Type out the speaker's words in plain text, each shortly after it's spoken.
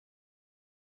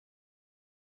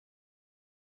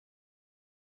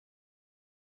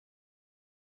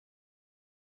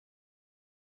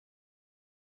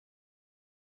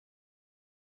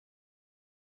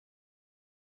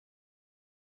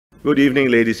Good evening,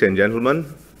 ladies and gentlemen.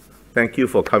 Thank you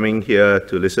for coming here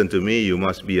to listen to me. You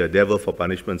must be a devil for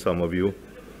punishment, some of you.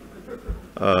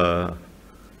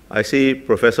 I see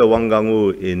Professor Wang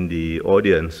Gangwu in the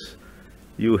audience.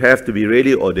 You have to be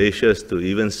really audacious to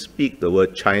even speak the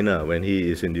word China when he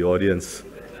is in the audience,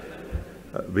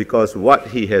 because what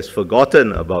he has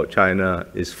forgotten about China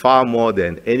is far more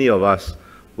than any of us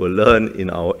will learn in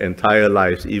our entire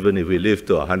lives, even if we live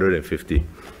to 150.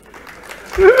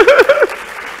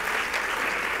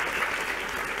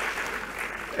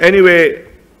 Anyway,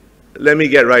 let me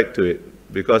get right to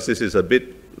it, because this is a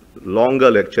bit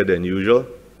longer lecture than usual,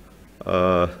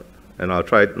 and I'll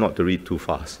try not to read too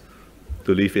fast,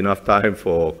 to leave enough time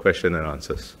for question and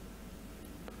answers.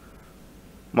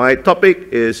 My topic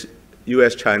is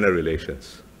US-China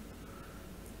relations.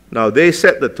 Now, they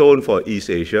set the tone for East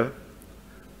Asia.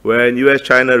 When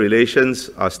US-China relations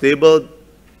are stable,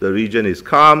 the region is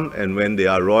calm, and when they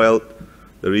are roiled,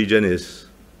 the region is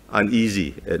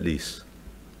uneasy, at least.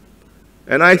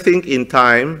 And I think in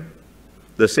time,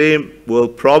 the same will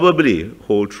probably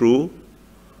hold true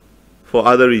for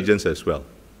other regions as well.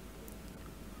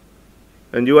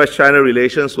 And US-China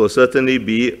relations will certainly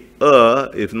be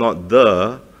if not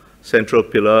the, central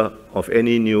pillar of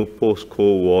any new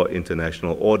post-Cold War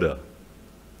international order.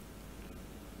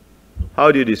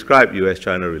 How do you describe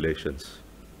US-China relations?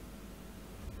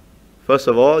 First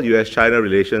of all, US-China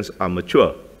relations are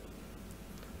mature.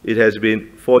 It has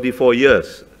been 44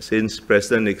 years since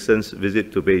President Nixon's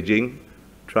visit to Beijing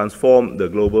transformed the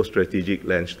global strategic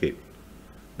landscape.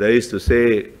 That is to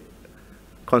say,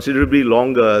 considerably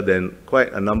longer than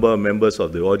quite a number of members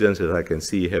of the audience, as I can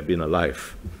see, have been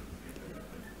alive.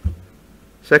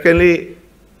 Secondly,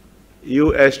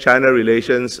 US-China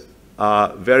relations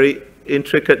are very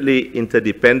intricately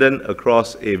interdependent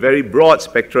across a very broad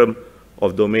spectrum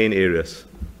of domain areas.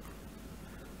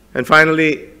 And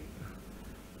finally,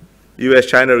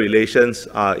 US-China relations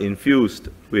are infused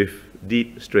with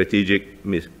deep strategic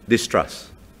distrust.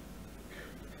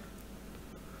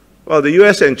 Well, the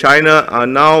US and China are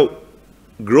now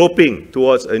groping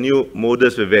towards a new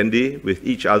modus vivendi with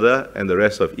each other and the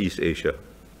rest of East Asia.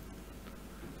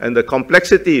 And the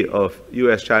complexity of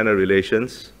US-China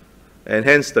relations, and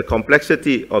hence the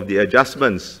complexity of the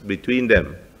adjustments between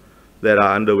them that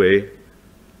are underway,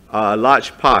 are a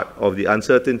large part of the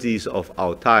uncertainties of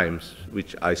our times,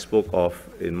 which I spoke of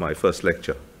in my first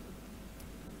lecture.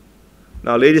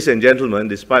 Now, ladies and gentlemen,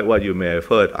 despite what you may have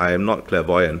heard, I am not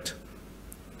clairvoyant.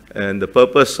 And the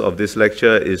purpose of this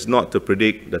lecture is not to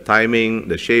predict the timing,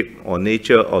 the shape, or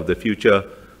nature of the future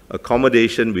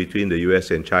accommodation between the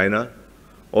US and China,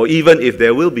 or even if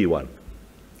there will be one.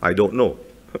 I don't know.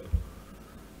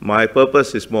 My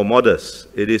purpose is more modest.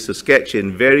 It is to sketch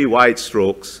in very wide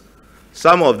strokes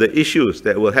some of the issues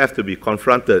that will have to be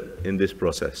confronted in this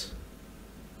process.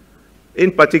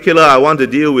 In particular, I want to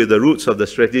deal with the roots of the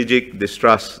strategic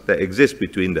distrust that exists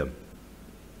between them.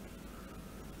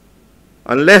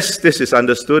 Unless this is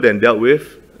understood and dealt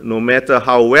with, no matter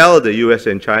how well the US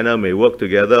and China may work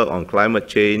together on climate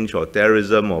change or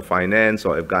terrorism or finance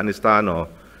or Afghanistan or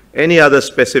any other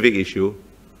specific issue,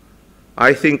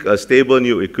 I think a stable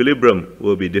new equilibrium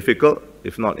will be difficult,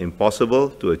 if not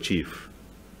impossible, to achieve.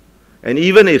 And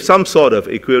even if some sort of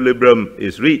equilibrium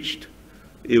is reached,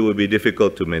 it will be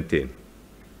difficult to maintain.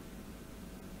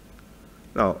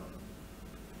 Now,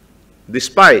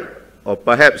 despite, or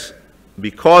perhaps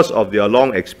because of their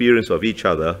long experience of each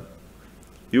other,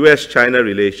 US-China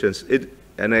relations,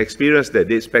 an experience that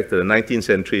dates back to the 19th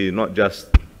century, not just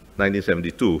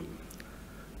 1972,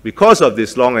 because of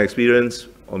this long experience,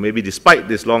 or maybe despite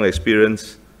this long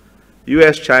experience,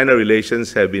 US-China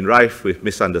relations have been rife with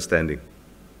misunderstanding.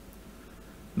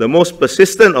 The most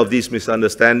persistent of these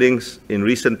misunderstandings in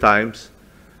recent times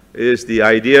is the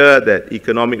idea that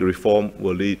economic reform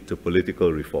will lead to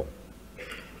political reform.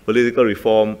 Political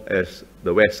reform as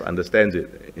the West understands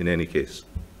it, in any case.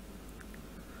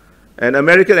 And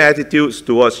American attitudes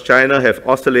towards China have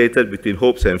oscillated between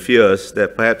hopes and fears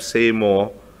that perhaps say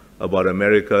more about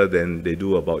America than they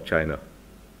do about China.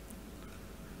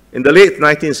 In the late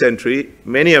 19th century,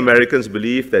 many Americans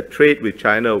believed that trade with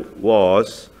China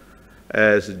was,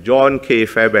 as John K.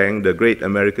 Fairbank, the great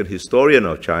American historian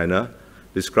of China,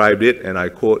 described it, and I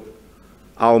quote,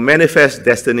 "our manifest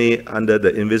destiny under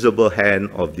the invisible hand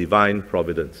of divine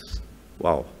providence."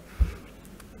 Wow.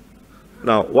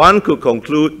 Now, one could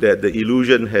conclude that the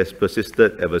illusion has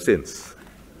persisted ever since.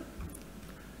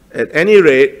 At any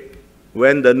rate,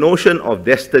 when the notion of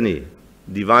destiny,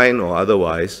 divine or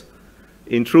otherwise,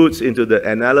 intrudes into the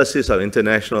analysis of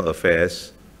international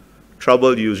affairs,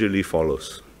 trouble usually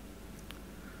follows.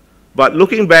 But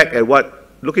looking back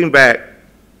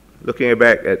looking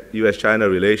back at US-China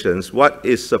relations, what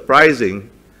is surprising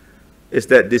is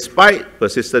that despite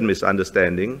persistent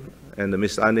misunderstanding, and the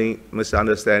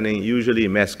misunderstanding usually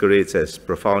masquerades as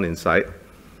profound insight,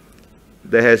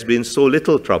 there has been so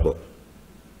little trouble.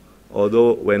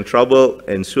 Although when trouble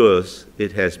ensues,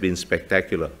 it has been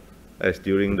spectacular, as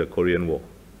during the Korean War.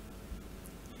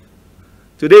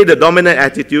 Today, the dominant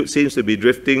attitude seems to be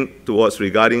drifting towards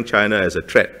regarding China as a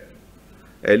threat,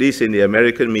 at least in the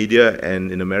American media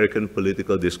and in American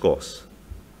political discourse.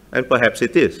 And perhaps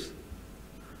it is.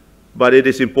 But it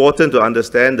is important to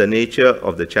understand the nature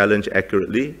of the challenge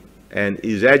accurately, and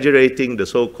exaggerating the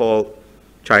so-called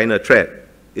China threat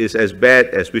is as bad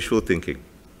as wishful thinking.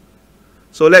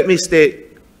 So let me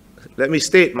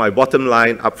state my bottom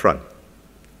line up front.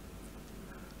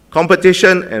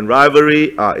 Competition and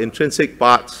rivalry are intrinsic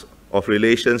parts of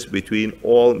relations between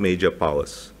all major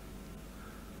powers.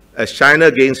 As China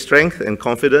gains strength and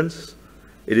confidence,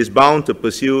 it is bound to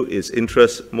pursue its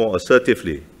interests more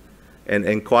assertively and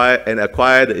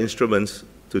acquire the instruments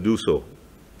to do so.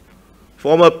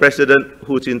 Former President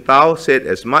Hu Jintao said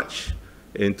as much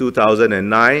in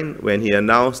 2009 when he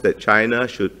announced that China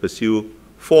should pursue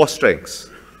 4 strengths,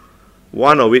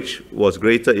 one of which was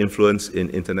greater influence in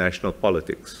international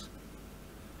politics.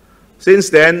 Since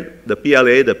then, the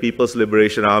PLA, the People's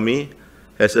Liberation Army,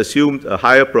 has assumed a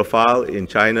higher profile in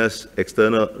China's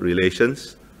external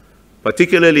relations,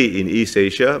 particularly in East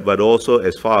Asia, but also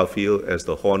as far afield as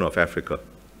the Horn of Africa.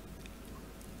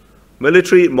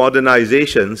 Military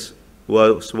modernizations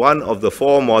was one of the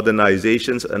 4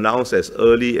 modernizations announced as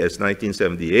early as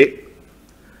 1978,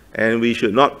 and we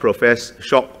should not profess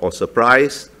shock or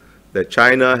surprise that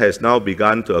China has now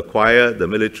begun to acquire the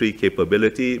military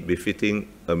capability befitting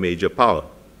a major power.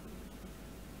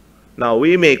 Now,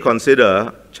 we may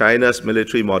consider China's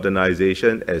military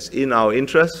modernization as in our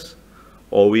interests,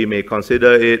 or we may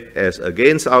consider it as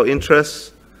against our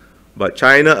interests, but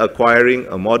China acquiring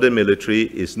a modern military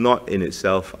is not in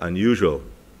itself unusual.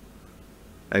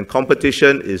 And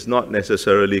competition is not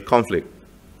necessarily conflict.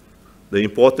 The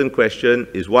important question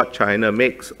is what China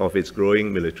makes of its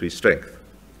growing military strength.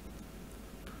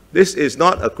 This is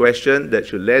not a question that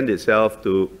should lend itself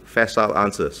to facile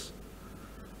answers.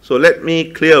 So let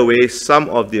me clear away some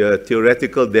of the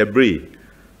theoretical debris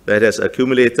that has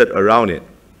accumulated around it.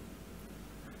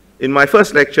 In my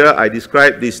first lecture, I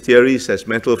described these theories as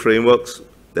mental frameworks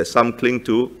that some cling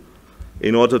to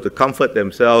in order to comfort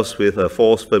themselves with a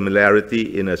false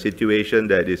familiarity in a situation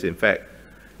that is in fact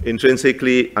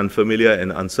intrinsically unfamiliar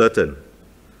and uncertain.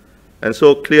 And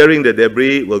so clearing the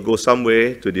debris will go some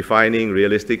way to defining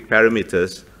realistic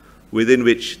parameters within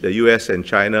which the US and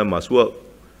China must work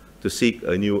to seek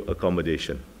a new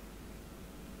accommodation.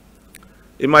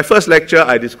 In my first lecture,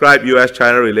 I described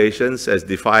US-China relations as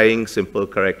defying simple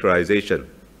characterization.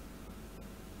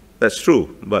 That's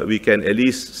true, but we can at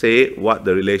least say what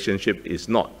the relationship is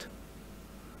not.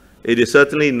 It is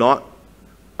certainly not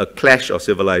a clash of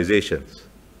civilizations.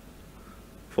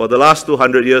 For the last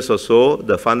 200 years or so,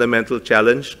 the fundamental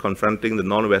challenge confronting the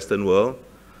non-Western world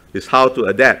is how to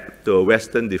adapt to a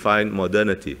Western-defined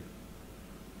modernity.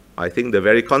 I think the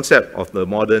very concept of the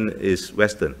modern is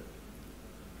Western.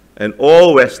 And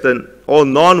all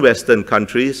non-Western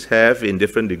countries have, in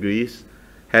different degrees,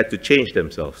 had to change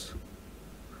themselves.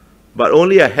 But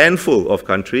only a handful of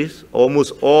countries,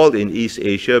 almost all in East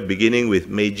Asia, beginning with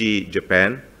Meiji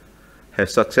Japan, have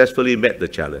successfully met the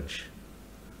challenge.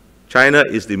 China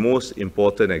is the most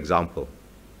important example.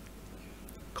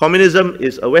 Communism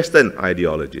is a Western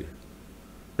ideology.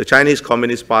 The Chinese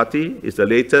Communist Party is the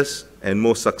latest and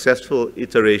most successful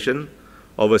iteration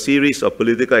of a series of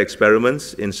political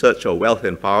experiments in search of wealth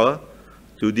and power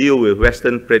to deal with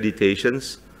Western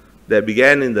predations that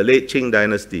began in the late Qing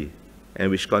dynasty and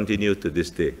which continue to this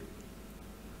day.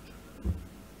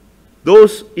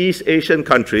 Those East Asian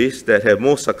countries that have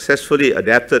most successfully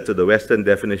adapted to the Western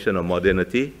definition of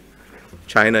modernity,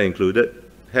 China included,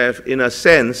 have in a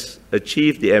sense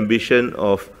achieved the ambition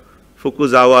of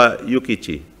Fukuzawa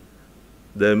Yukichi,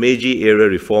 the Meiji-era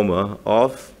reformer,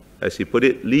 of, as he put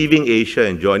it, leaving Asia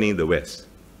and joining the West.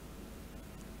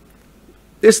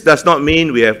 This does not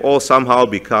mean we have all somehow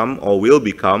become or will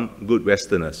become good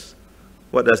Westerners.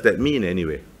 What does that mean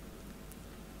anyway?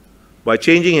 By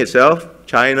changing itself,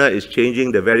 China is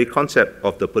changing the very concept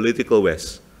of the political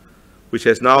West, which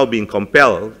has now been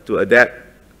compelled to adapt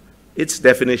its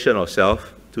definition of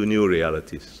self to new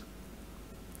realities.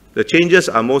 The changes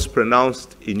are most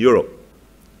pronounced in Europe.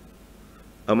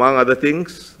 Among other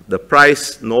things, the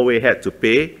price Norway had to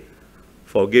pay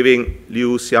for giving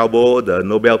Liu Xiaobo the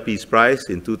Nobel Peace Prize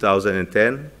in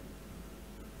 2010,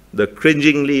 the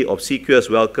cringingly obsequious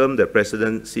welcome that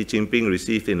President Xi Jinping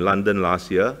received in London last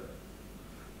year,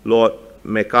 Lord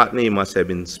McCartney must have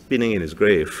been spinning in his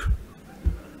grave.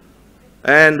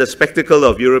 And the spectacle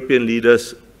of European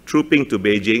leaders trooping to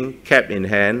Beijing, cap in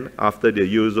hand, after the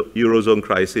Eurozone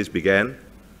crisis began,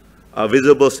 are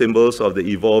visible symbols of the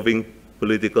evolving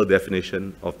political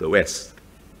definition of the West.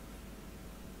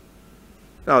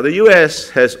 Now, the US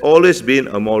has always been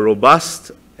a more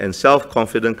robust and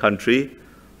self-confident country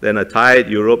than a tired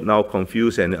Europe now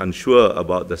confused and unsure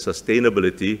about the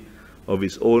sustainability of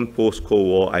its own post-Cold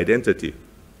War identity.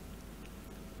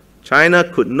 China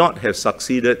could not have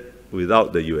succeeded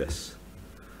without the US.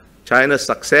 China's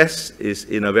success is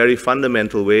in a very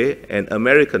fundamental way an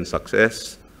American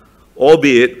success,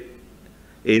 albeit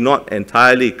a not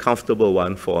entirely comfortable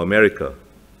one for America.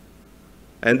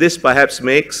 And this perhaps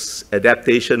makes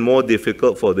adaptation more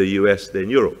difficult for the US than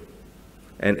Europe,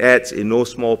 and adds in no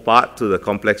small part to the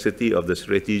complexity of the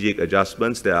strategic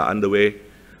adjustments that are underway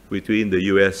between the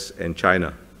US and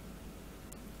China.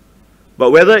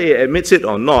 But whether it admits it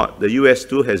or not, the US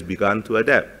too has begun to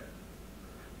adapt.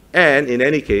 And in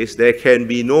any case, there can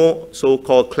be no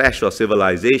so-called clash of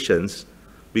civilizations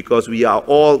because we are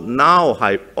all now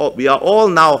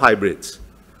hybrids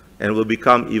and will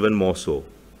become even more so.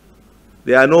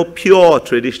 There are no pure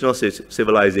traditional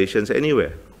civilizations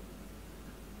anywhere.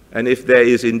 And if there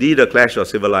is indeed a clash of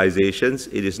civilizations,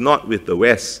 it is not with the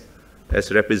West,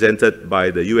 as represented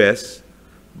by the US,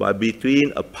 but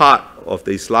between a part of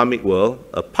the Islamic world,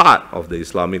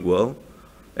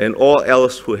 and all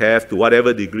else who have, to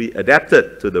whatever degree,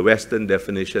 adapted to the Western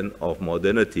definition of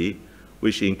modernity,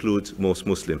 which includes most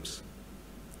Muslims.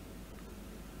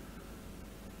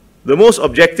 The most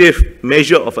objective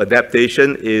measure of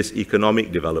adaptation is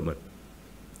economic development.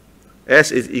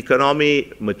 As its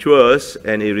economy matures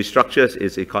and it restructures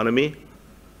its economy,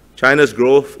 China's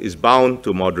growth is bound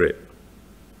to moderate.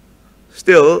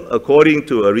 Still, according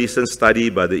to a recent study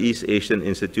by the East Asian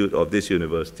Institute of this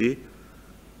university,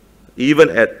 even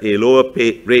at a lower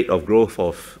rate of growth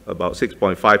of about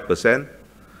 6.5%,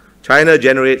 China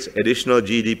generates additional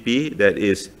GDP that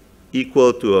is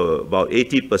equal to about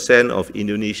 80% of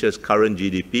Indonesia's current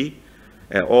GDP,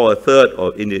 or a third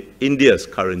of India's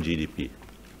current GDP.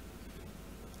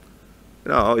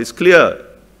 Now, it's clear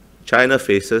China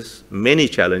faces many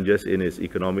challenges in its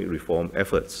economic reform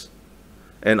efforts.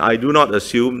 And I do not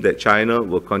assume that China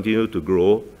will continue to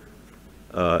grow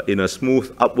in a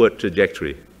smooth upward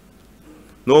trajectory.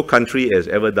 No country has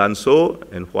ever done so,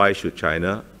 and why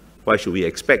should we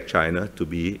expect China to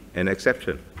be an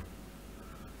exception?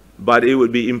 But it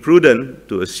would be imprudent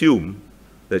to assume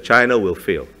that China will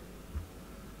fail.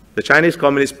 The Chinese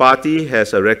Communist Party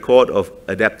has a record of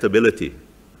adaptability.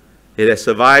 It has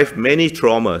survived many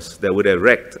traumas that would have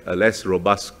wrecked a less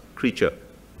robust creature.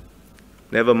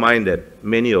 Never mind that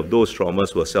many of those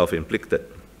traumas were self-inflicted.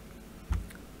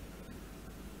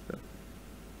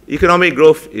 Economic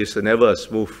growth is never a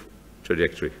smooth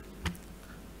trajectory.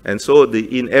 And so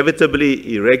the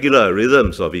inevitably irregular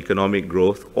rhythms of economic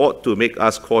growth ought to make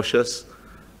us cautious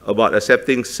about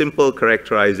accepting simple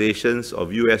characterizations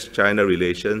of US-China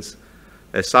relations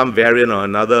as some variant or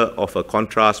another of a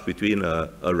contrast between a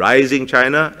rising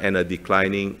China and a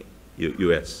declining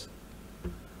US.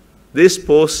 This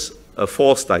poses a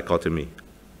false dichotomy.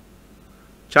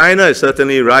 China is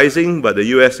certainly rising, but the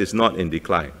US is not in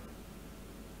decline.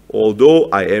 Although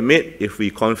I admit if we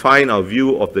confine our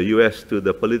view of the US to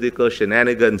the political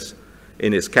shenanigans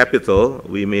in its capital,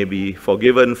 we may be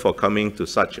forgiven for coming to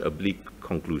such a bleak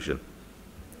conclusion.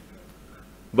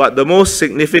 But the most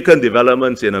significant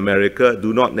developments in America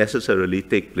do not necessarily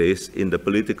take place in the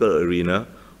political arena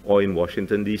or in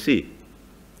Washington, D.C.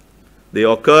 They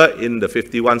occur in the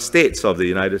 51 states of the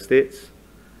United States,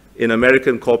 in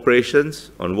American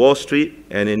corporations, on Wall Street,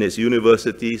 and in its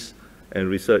universities and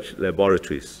research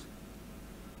laboratories.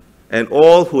 And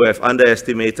all who have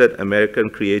underestimated American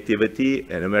creativity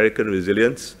and American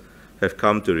resilience have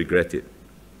come to regret it.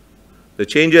 The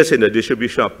changes in the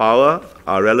distribution of power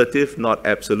are relative, not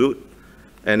absolute,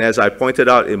 and as I pointed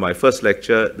out in my first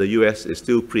lecture, the US is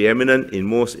still preeminent in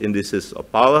most indices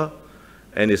of power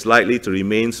and is likely to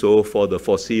remain so for the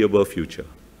foreseeable future.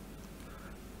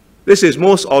 This is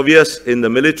most obvious in the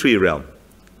military realm.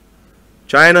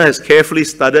 China has carefully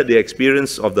studied the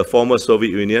experience of the former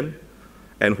Soviet Union,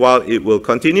 and while it will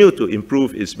continue to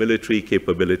improve its military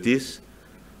capabilities,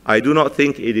 I do not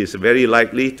think it is very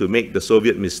likely to make the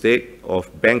Soviet mistake of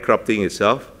bankrupting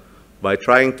itself by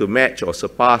trying to match or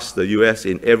surpass the US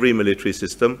in every military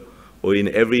system or in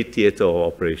every theater of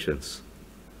operations.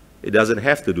 It doesn't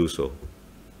have to do so.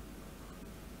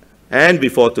 And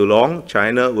before too long,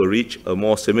 China will reach a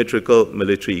more symmetrical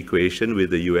military equation with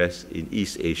the US in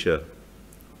East Asia.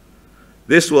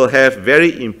 This will have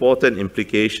very important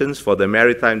implications for the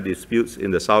maritime disputes in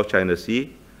the South China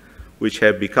Sea, which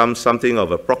have become something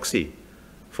of a proxy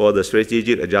for the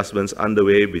strategic adjustments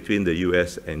underway between the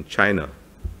US and China.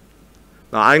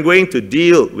 Now, I'm going to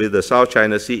deal with the South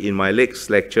China Sea in my next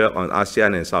lecture on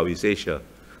ASEAN and Southeast Asia.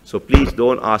 So please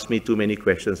don't ask me too many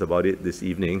questions about it this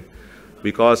evening,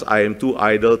 because I am too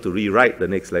idle to rewrite the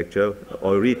next lecture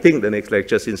or rethink the next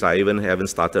lecture, since I even haven't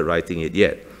started writing it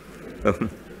yet.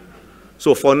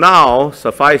 So for now,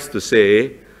 suffice to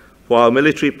say, while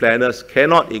military planners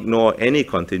cannot ignore any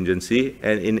contingency,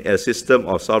 and in a system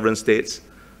of sovereign states,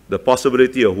 the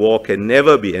possibility of war can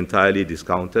never be entirely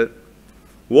discounted,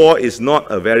 war is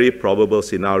not a very probable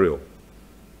scenario.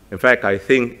 In fact, I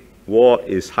think war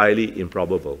is highly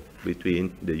improbable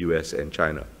between the US and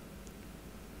China.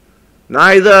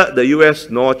 Neither the US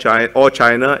nor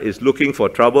China is looking for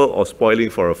trouble or spoiling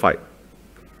for a fight.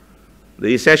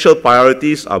 The essential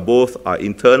priorities are both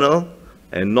internal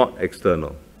and not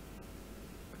external.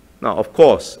 Now, of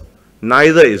course,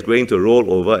 neither is going to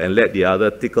roll over and let the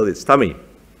other tickle its tummy.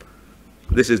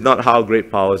 This is not how great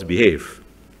powers behave.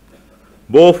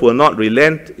 Both will not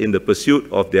relent in the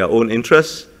pursuit of their own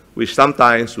interests, which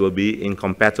sometimes will be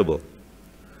incompatible.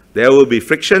 There will be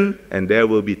friction and there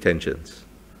will be tensions.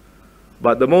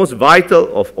 But the most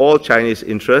vital of all Chinese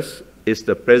interests is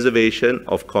the preservation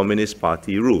of Communist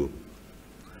Party rule.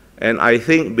 And I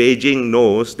think Beijing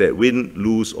knows that win,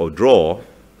 lose, or draw,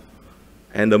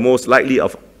 and the most likely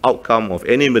outcome of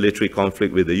any military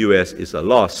conflict with the US is a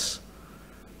loss,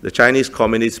 the Chinese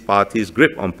Communist Party's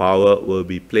grip on power will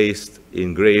be placed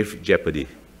in grave jeopardy.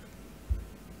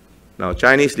 Now,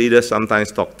 Chinese leaders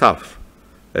sometimes talk tough,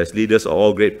 as leaders of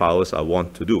all great powers are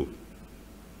wont to do,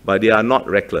 but they are not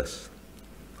reckless.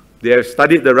 They have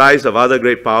studied the rise of other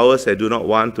great powers and do not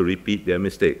want to repeat their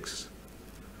mistakes.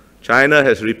 China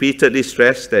has repeatedly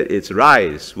stressed that its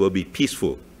rise will be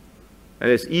peaceful, and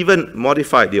has even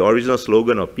modified the original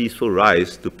slogan of peaceful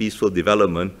rise to peaceful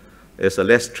development as a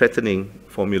less threatening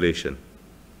formulation.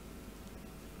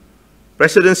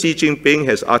 President Xi Jinping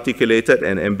has articulated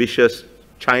an ambitious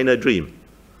China dream,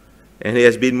 and he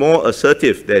has been more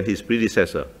assertive than his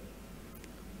predecessor.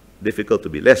 Difficult to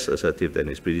be less assertive than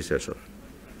his predecessor.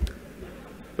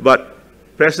 But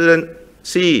President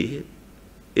Xi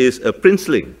is a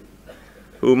princeling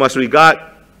who must regard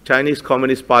Chinese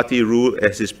Communist Party rule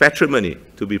as his patrimony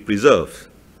to be preserved.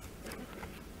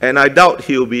 And I doubt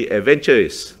he will be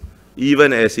adventurous,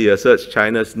 even as he asserts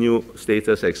China's new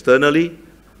status externally,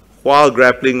 while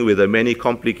grappling with the many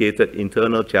complicated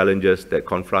internal challenges that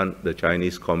confront the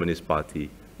Chinese Communist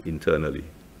Party internally.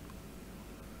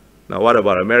 Now, what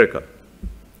about America?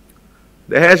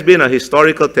 There has been a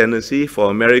historical tendency for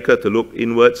America to look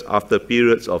inwards after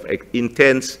periods of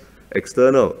intense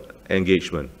external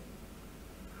engagement.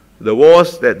 The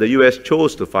wars that the US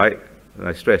chose to fight, and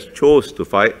I stress chose to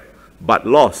fight, but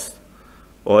lost,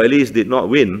 or at least did not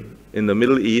win, in the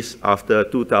Middle East after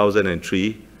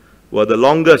 2003 were the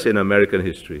longest in American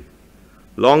history.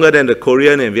 Longer than the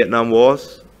Korean and Vietnam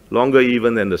Wars, longer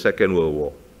even than the Second World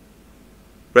War.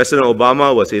 President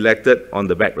Obama was elected on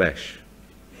the backlash.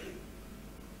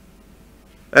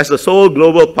 As the sole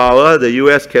global power, the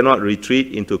US cannot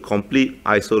retreat into complete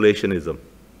isolationism.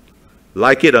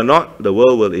 Like it or not, the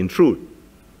world will intrude.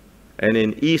 And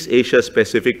in East Asia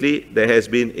specifically, there has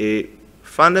been a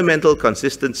fundamental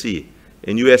consistency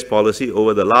in US policy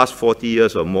over the last 40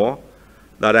 years or more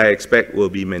that I expect will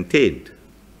be maintained.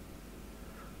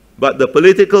 But the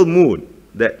political mood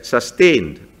that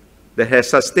has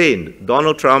sustained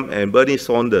Donald Trump and Bernie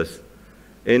Sanders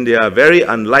in their very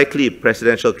unlikely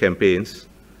presidential campaigns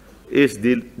is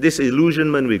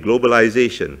disillusionment with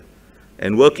globalization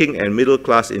and working and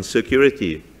middle-class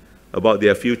insecurity about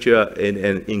their future in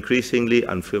an increasingly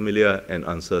unfamiliar and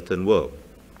uncertain world.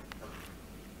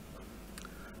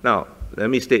 Now, let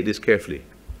me state this carefully.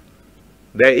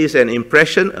 There is an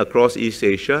impression across East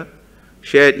Asia,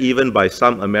 shared even by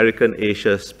some American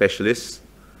Asia specialists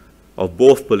of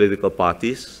both political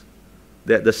parties,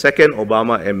 that the second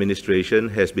Obama administration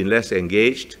has been less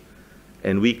engaged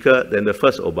and weaker than the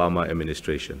first Obama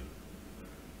administration.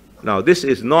 Now, this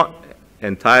is not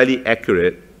entirely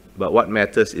accurate, but what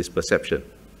matters is perception.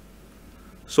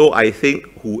 So I think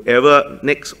whoever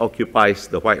next occupies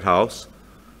the White House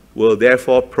will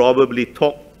therefore probably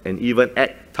talk and even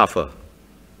act tougher.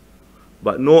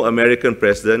 But no American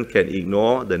president can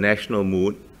ignore the national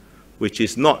mood, which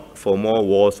is not for more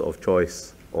wars of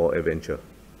choice or adventure.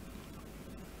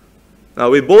 Now,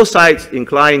 with both sides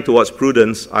inclined towards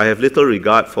prudence, I have little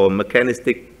regard for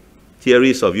mechanistic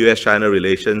theories of US-China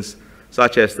relations,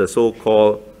 such as the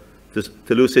so-called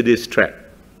Thucydides trap.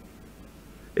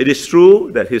 It is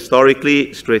true that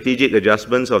historically, strategic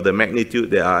adjustments of the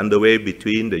magnitude that are underway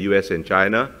between the US and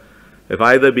China have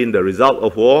either been the result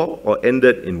of war or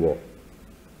ended in war.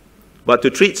 But to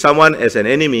treat someone as an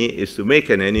enemy is to make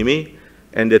an enemy,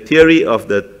 and the theory of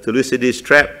the Thucydides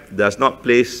trap does not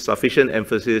place sufficient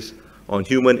emphasis on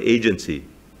human agency.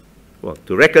 Well,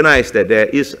 to recognize that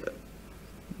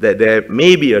there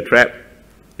may be a trap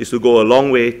is to go a long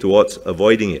way towards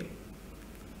avoiding it.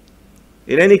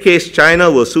 In any case,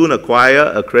 China will soon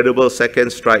acquire a credible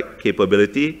second strike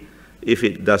capability if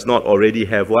it does not already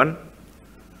have one,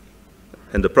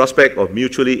 and the prospect of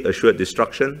mutually assured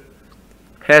destruction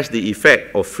has the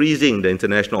effect of freezing the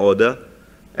international order,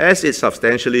 as it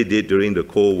substantially did during the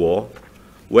Cold War,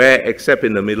 where, except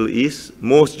in the Middle East,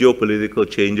 most geopolitical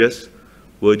changes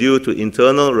were due to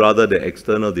internal rather than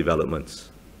external developments.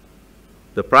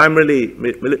 The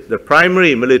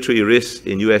primary military risk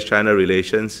in US-China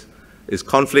relations is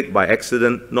conflict by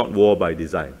accident, not war by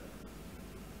design.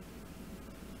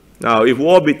 Now, if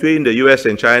war between the US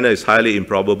and China is highly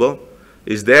improbable,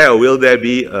 is there or will there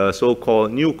be a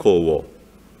so-called new Cold War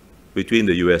between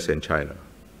the US and China?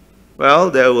 Well,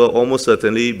 there will almost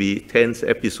certainly be tense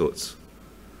episodes.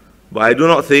 But I do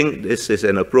not think this is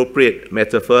an appropriate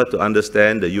metaphor to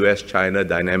understand the US-China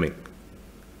dynamic.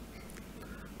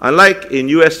 Unlike in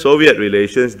US-Soviet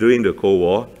relations during the Cold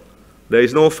War, there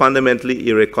is no fundamentally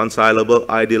irreconcilable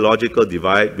ideological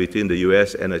divide between the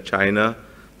US and a China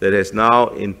that has now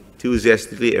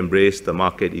enthusiastically embraced the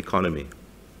market economy.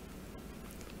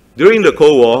 During the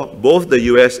Cold War, both the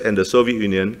US and the Soviet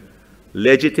Union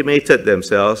legitimated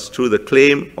themselves through the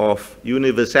claim of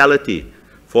universality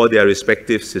for their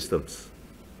respective systems.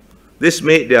 This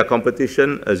made their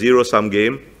competition a zero-sum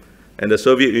game and the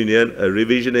Soviet Union a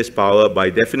revisionist power by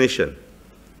definition,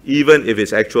 even if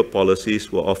its actual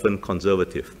policies were often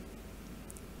conservative.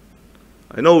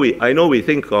 I know we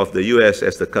think of the US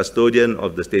as the custodian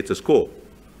of the status quo,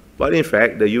 but in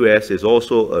fact, the US is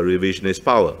also a revisionist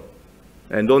power.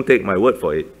 And don't take my word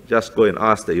for it, just go and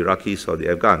ask the Iraqis or the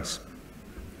Afghans.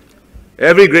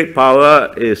 Every great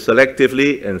power is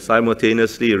selectively and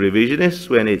simultaneously revisionist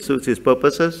when it suits its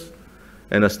purposes,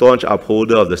 and a staunch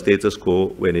upholder of the status quo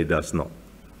when it does not.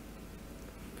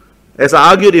 As I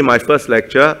argued in my first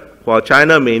lecture, while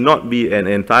China may not be an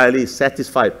entirely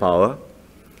satisfied power,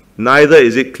 neither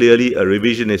is it clearly a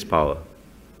revisionist power.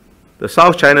 The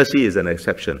South China Sea is an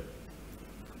exception.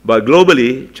 But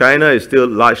globally, China is still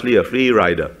largely a free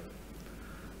rider.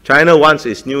 China wants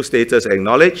its new status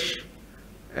acknowledged,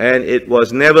 and it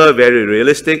was never very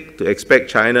realistic to expect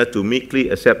China to meekly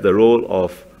accept the role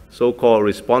of so-called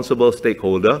responsible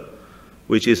stakeholder,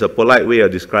 which is a polite way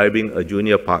of describing a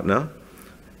junior partner,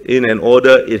 in an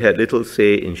order it had little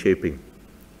say in shaping.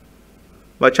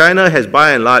 But China has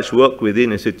by and large worked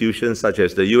within institutions such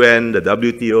as the UN, the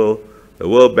WTO, the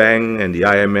World Bank, and the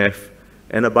IMF,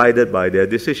 and abided by their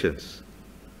decisions.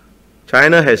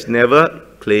 China has never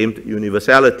claimed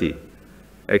universality,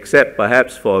 except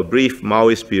perhaps for a brief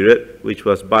Maoist period, which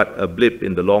was but a blip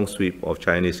in the long sweep of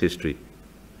Chinese history.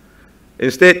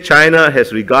 Instead, China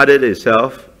has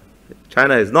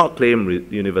not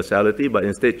claimed universality, but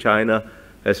instead China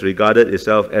has regarded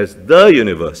itself as the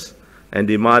universe and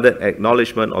demanded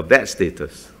acknowledgement of that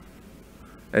status.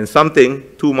 And something,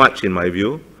 too much in my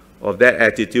view, of that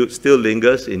attitude still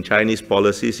lingers in Chinese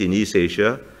policies in East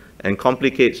Asia and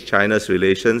complicates China's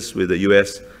relations with the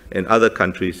US and other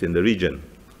countries in the region.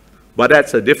 But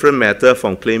that's a different matter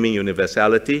from claiming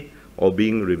universality or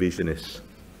being revisionist.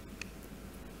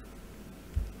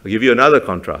 I'll give you another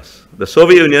contrast. The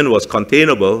Soviet Union was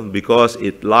containable because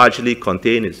it largely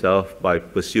contained itself by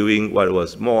pursuing what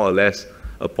was more or less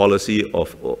a policy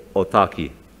of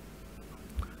autarky.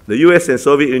 The US and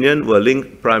Soviet Union were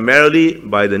linked primarily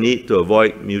by the need to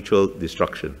avoid mutual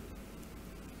destruction.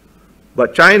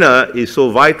 But China is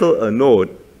so vital a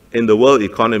node in the world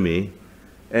economy,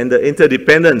 and the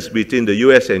interdependence between the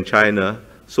US and China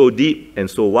so deep and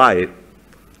so wide,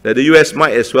 that the US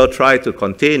might as well try to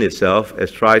contain itself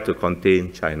as try to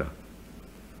contain China.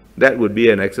 That would be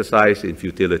an exercise in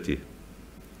futility.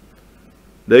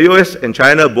 The US and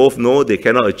China both know they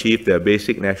cannot achieve their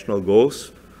basic national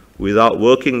goals without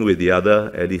working with the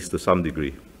other, at least to some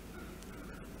degree.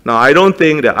 Now, I don't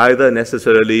think that either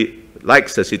necessarily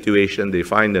likes the situation they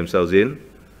find themselves in,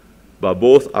 but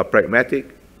both are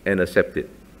pragmatic and accept it.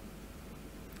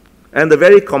 And the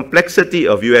very complexity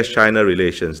of US-China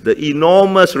relations, the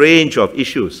enormous range of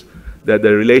issues that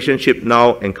the relationship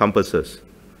now encompasses,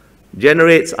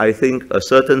 generates, I think, a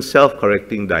certain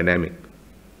self-correcting dynamic.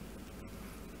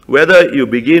 whether you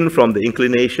begin from the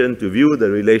inclination to view the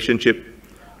relationship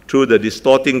through the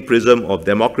distorting prism of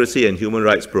democracy and human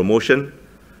rights promotion,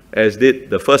 as did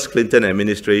the first Clinton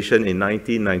administration in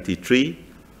 1993,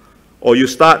 or you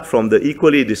start from the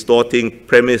equally distorting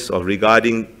premise of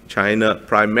regarding China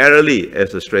primarily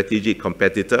as a strategic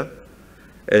competitor,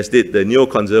 as did the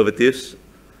neoconservatives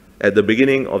at the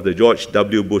beginning of the George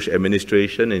W. Bush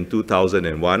administration in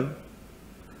 2001,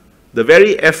 the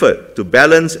very effort to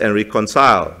balance and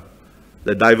reconcile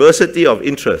the diversity of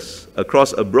interests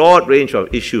across a broad range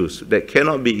of issues that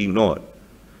cannot be ignored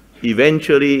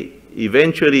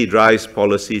eventually drives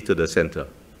policy to the center.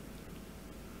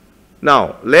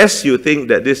 Now, lest you think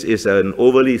that this is an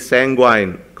overly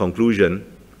sanguine conclusion,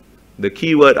 the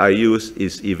key word I use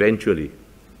is eventually.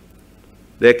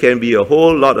 There can be a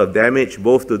whole lot of damage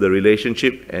both to the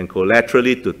relationship and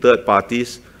collaterally to third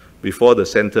parties before the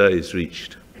center is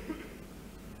reached.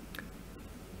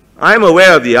 I am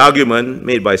aware of the argument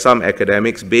made by some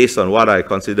academics based on what I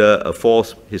consider a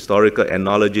false historical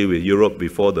analogy with Europe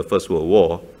before the First World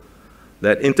War,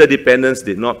 that interdependence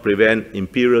did not prevent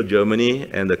Imperial Germany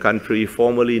and the country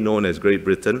formerly known as Great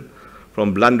Britain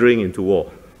from blundering into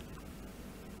war.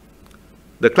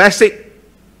 The classic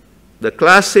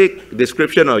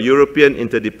description of European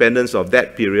interdependence of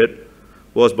that period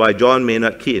was by John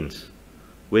Maynard Keynes,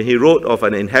 when he wrote of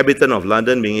an inhabitant of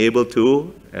London being able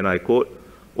to, and I quote,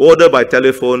 order by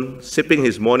telephone, sipping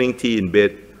his morning tea in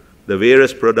bed, the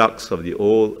various products of the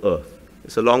old earth.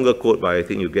 It's a longer quote, but I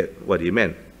think you get what he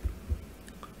meant.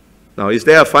 Now, is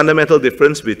there a fundamental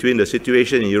difference between the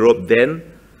situation in Europe then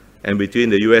and between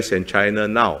the US and China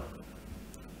now?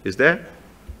 Is there?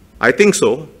 I think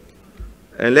so.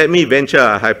 And let me venture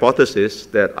a hypothesis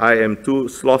that I am too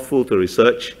slothful to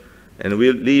research and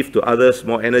will leave to others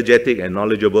more energetic and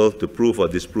knowledgeable to prove or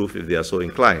disprove if they are so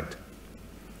inclined.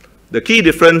 The key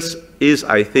difference is,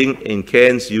 I think, in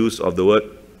Keynes' use of the word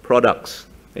products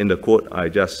in the quote I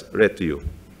just read to you.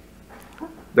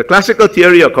 The classical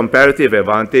theory of comparative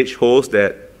advantage holds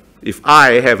that if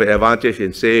I have an advantage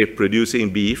in, say,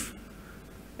 producing beef,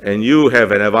 and you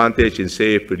have an advantage in,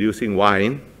 say, producing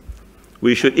wine,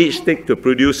 we should each stick to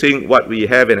producing what we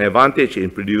have an advantage in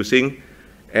producing,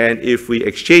 and if we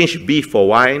exchange beef for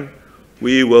wine,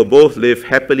 we will both live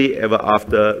happily ever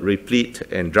after, replete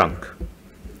and drunk.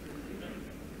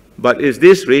 But is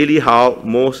this really how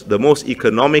the most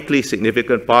economically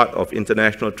significant part of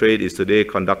international trade is today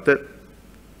conducted?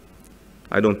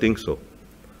 I don't think so.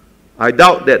 I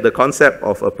doubt that the concept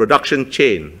of a production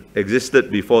chain existed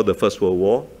before the First World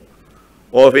War,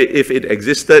 or if it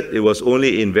existed, it was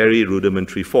only in very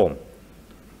rudimentary form.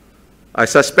 I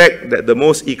suspect that the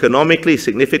most economically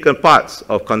significant parts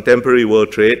of contemporary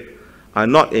world trade are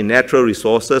not in natural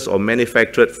resources or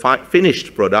manufactured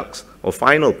finished products or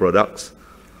final products,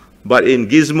 but in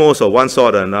gizmos of one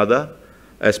sort or another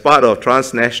as part of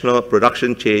transnational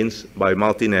production chains by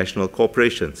multinational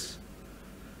corporations.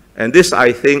 And this,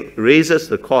 I think, raises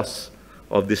the costs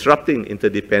of disrupting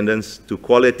interdependence to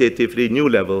qualitatively new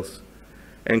levels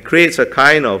and creates a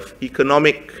kind of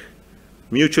economic,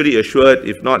 mutually assured,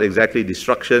 if not exactly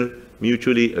destruction,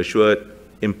 mutually assured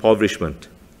impoverishment.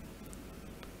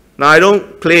 Now, I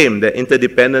don't claim that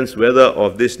interdependence, whether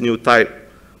of this new type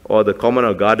or the common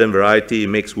or garden variety,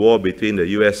 makes war between the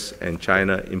US and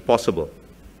China impossible,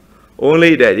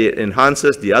 only that it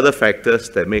enhances the other factors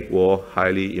that make war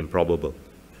highly improbable.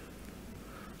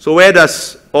 So where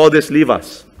does all this leave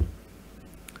us?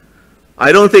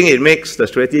 I don't think it makes the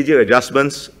strategic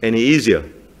adjustments any easier,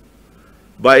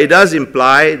 but it does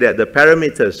imply that the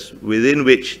parameters within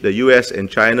which the US and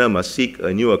China must seek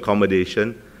a new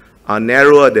accommodation are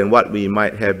narrower than what we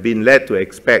might have been led to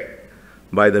expect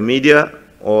by the media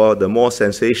or the more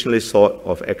sensationalist sort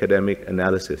of academic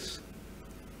analysis.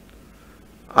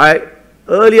 I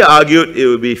earlier argued it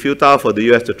would be futile for the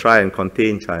US to try and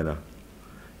contain China.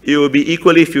 It would be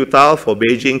equally futile for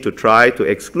Beijing to try to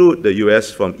exclude the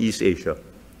US from East Asia.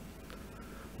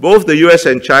 Both the US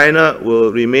and China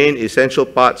will remain essential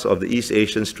parts of the East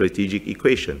Asian strategic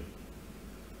equation.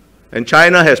 And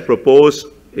China has proposed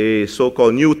a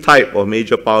so-called new type of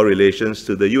major power relations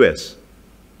to the US.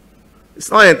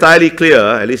 It's not entirely clear,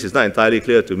 at least it's not entirely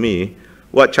clear to me,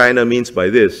 what China means by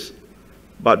this.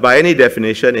 But by any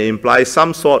definition, it implies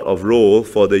some sort of role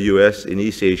for the US in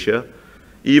East Asia,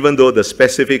 even though the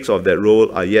specifics of that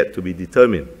role are yet to be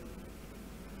determined.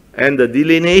 And the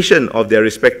delineation of their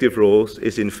respective roles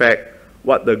is, in fact,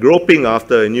 what the groping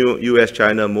after a new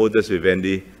US-China modus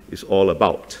vivendi is all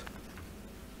about.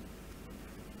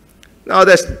 Now,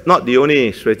 that's not the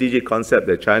only strategic concept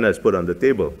that China has put on the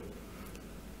table.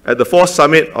 At the fourth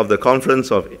summit of the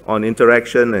Conference on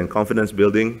Interaction and Confidence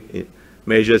Building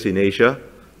Measures in Asia,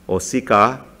 or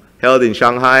CICA, held in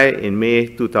Shanghai in May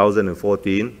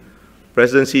 2014,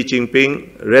 President Xi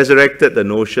Jinping resurrected the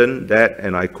notion that,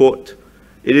 and I quote,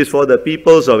 "It is for the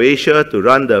peoples of Asia to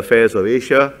run the affairs of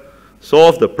Asia,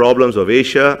 solve the problems of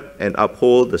Asia, and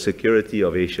uphold the security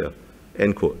of Asia,"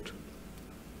 end quote.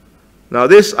 Now,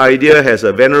 this idea has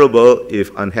a venerable,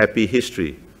 if unhappy,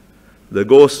 history. The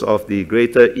ghost of the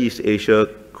greater East Asia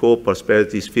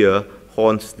co-prosperity sphere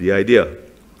haunts the idea.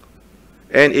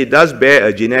 And it does bear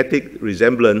a genetic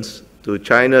resemblance to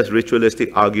China's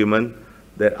ritualistic argument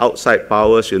that outside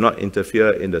powers should not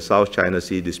interfere in the South China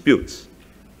Sea disputes.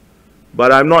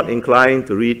 But I'm not inclined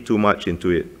to read too much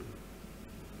into it.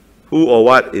 Who or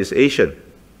what is Asian?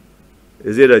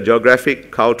 Is it a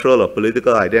geographic, cultural, or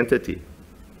political identity?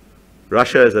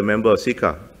 Russia is a member of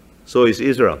CICA. So is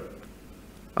Israel.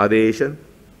 Are they Asian?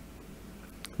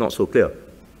 Not so clear.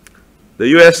 The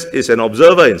US is an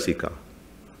observer in CICA.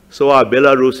 So are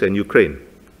Belarus and Ukraine.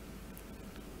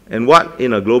 And what,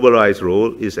 in a globalized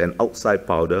role, is an outside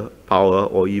power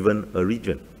or even a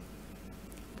region?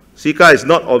 CICA is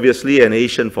not obviously an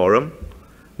Asian forum,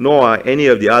 nor are any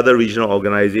of the other regional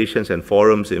organizations and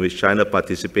forums in which China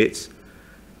participates,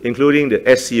 including the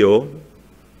SCO,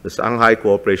 the Shanghai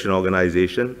Cooperation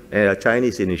Organization, and a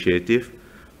Chinese initiative,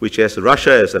 which has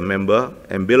Russia as a member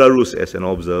and Belarus as an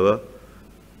observer,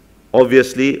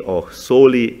 obviously or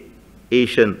solely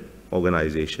Asian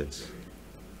organizations.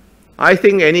 I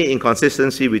think any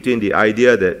inconsistency between the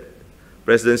idea that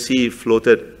President Xi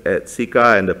floated at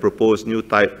CICA and the proposed new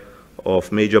type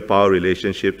of major power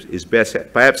relationships is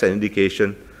perhaps an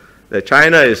indication that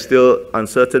China is still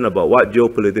uncertain about what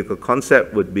geopolitical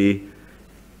concept would be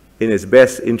in its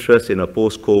best interest in a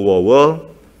post-Cold War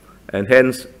world, and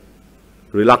hence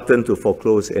reluctant to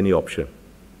foreclose any option.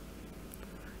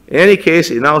 In any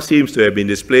case, it now seems to have been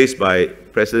displaced by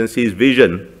President Xi's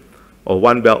vision of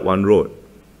One Belt, One Road.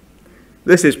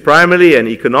 This is primarily an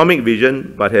economic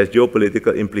vision, but has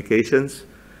geopolitical implications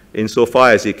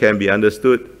insofar as it can be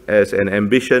understood as an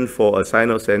ambition for a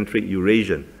Sino-centric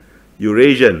Eurasian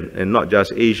and not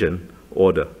just Asian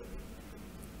order.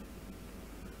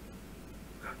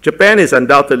 Japan is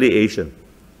undoubtedly Asian.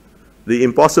 The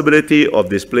impossibility of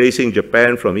displacing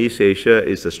Japan from East Asia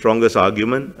is the strongest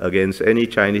argument against any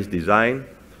Chinese design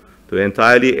to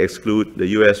entirely exclude the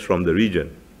US from the region.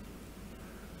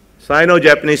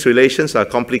 Sino-Japanese relations are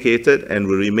complicated and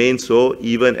will remain so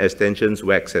even as tensions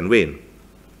wax and wane.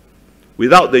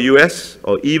 Without the US,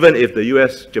 or even if the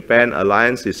US-Japan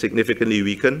alliance is significantly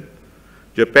weakened,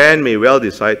 Japan may well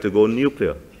decide to go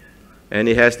nuclear, and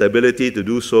it has the ability to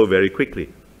do so very quickly.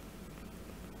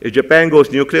 If Japan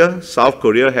goes nuclear, South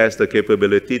Korea has the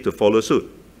capability to follow suit.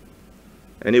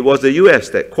 And it was the US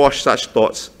that quashed such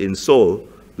thoughts in Seoul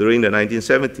during the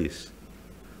 1970s.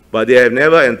 But they have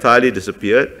never entirely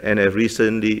disappeared and have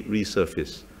recently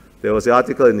resurfaced. There was an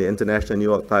article in the International New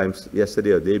York Times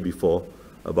yesterday or the day before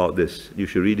about this. You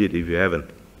should read it if you haven't.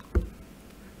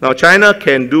 Now, China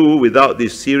can do without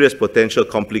these serious potential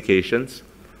complications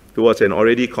towards an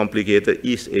already complicated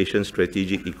East Asian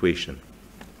strategic equation.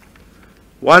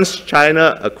 Once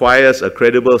China acquires a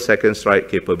credible second strike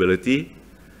capability,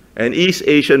 an East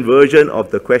Asian version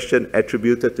of the question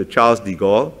attributed to Charles de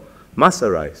Gaulle must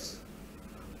arise.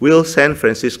 Will San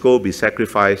Francisco be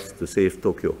sacrificed to save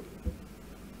Tokyo?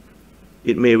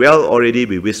 It may well already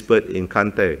be whispered in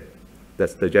Kantei,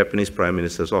 that's the Japanese Prime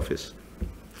Minister's office.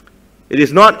 It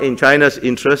is not in China's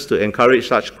interest to encourage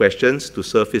such questions to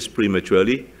surface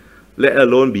prematurely, let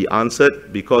alone be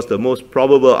answered, because the most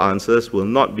probable answers will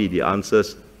not be the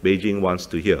answers Beijing wants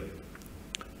to hear.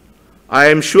 I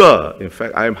am sure, in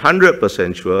fact, I am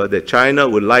 100% sure that China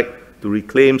would like to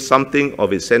reclaim something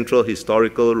of its central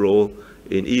historical role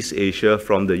in East Asia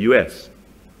from the US.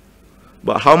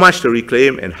 But how much to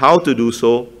reclaim and how to do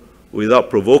so without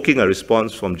provoking a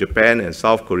response from Japan and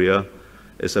South Korea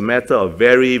is a matter of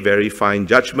very, very fine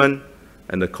judgment,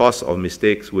 and the cost of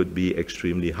mistakes would be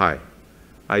extremely high.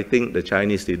 I think the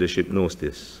Chinese leadership knows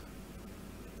this.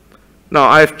 Now,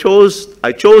 I chose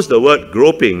the word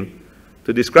groping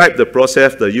to describe the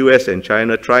process the US and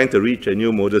China trying to reach a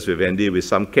new modus vivendi with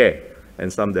some care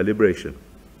and some deliberation.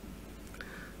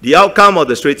 The outcome of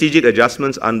the strategic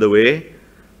adjustments underway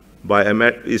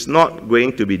is not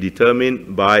going to be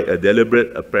determined by a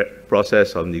deliberate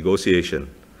process of negotiation,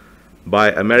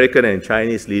 by American and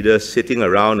Chinese leaders sitting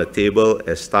around a table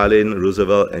as Stalin,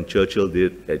 Roosevelt, and Churchill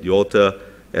did at Yalta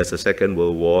as the Second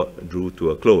World War drew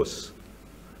to a close.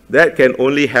 That can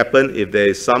only happen if there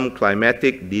is some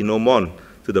climatic denouement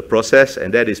to the process,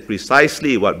 and that is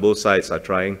precisely what both sides are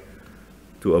trying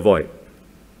to avoid.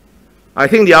 I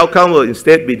think the outcome will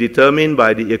instead be determined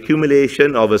by the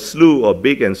accumulation of a slew of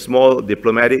big and small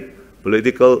diplomatic,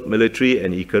 political, military,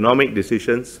 and economic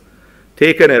decisions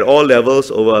taken at all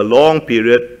levels over a long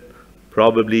period,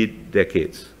 probably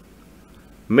decades.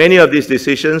 Many of these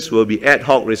decisions will be ad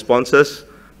hoc responses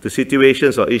to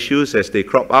situations or issues as they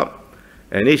crop up,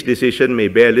 and each decision may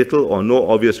bear little or no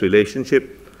obvious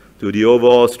relationship to the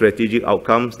overall strategic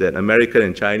outcomes that American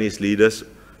and Chinese leaders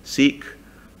seek,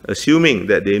 assuming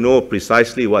that they know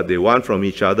precisely what they want from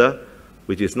each other,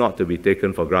 which is not to be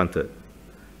taken for granted.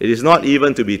 It is not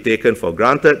even to be taken for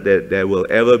granted that there will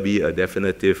ever be a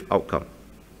definitive outcome.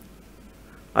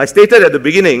 I stated at the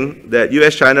beginning that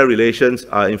US-China relations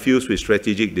are infused with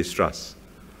strategic distrust.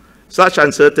 Such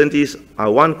uncertainties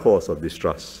are one cause of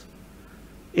distrust.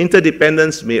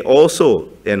 Interdependence may also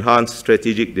enhance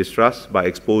strategic distrust by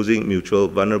exposing mutual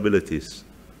vulnerabilities.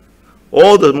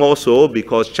 All the more so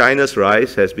because China's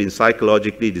rise has been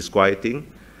psychologically disquieting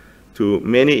to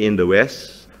many in the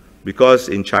West, because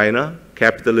in China,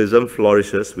 capitalism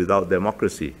flourishes without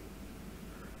democracy.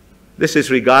 This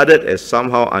is regarded as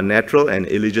somehow unnatural and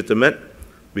illegitimate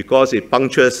because it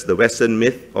punctures the Western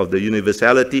myth of the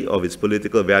universality of its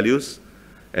political values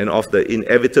and of the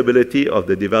inevitability of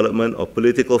the development of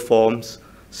political forms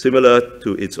similar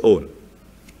to its own.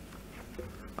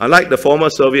 Unlike the former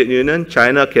Soviet Union,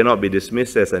 China cannot be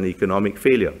dismissed as an economic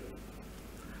failure.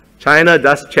 China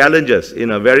thus challenges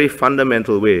in a very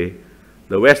fundamental way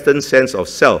the Western sense of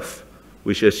self,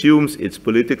 which assumes its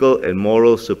political and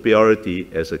moral superiority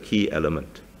as a key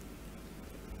element.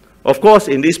 Of course,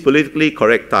 in these politically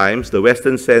correct times, the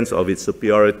Western sense of its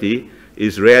superiority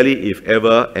is rarely, if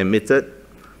ever, admitted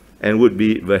and would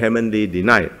be vehemently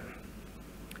denied.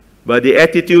 But the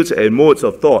attitudes and modes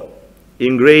of thought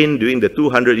ingrained during the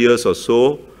 200 years or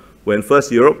so when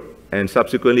first Europe and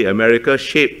subsequently America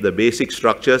shaped the basic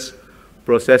structures,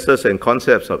 processes, and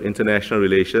concepts of international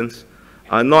relations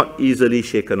are not easily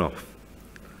shaken off.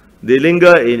 They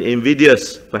linger in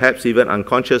invidious, perhaps even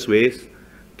unconscious ways,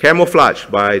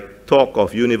 camouflaged by talk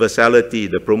of universality,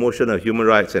 the promotion of human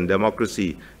rights and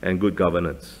democracy and good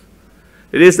governance.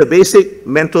 It is the basic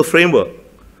mental framework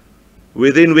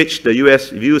within which the US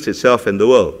views itself and the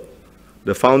world,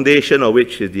 the foundation of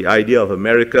which is the idea of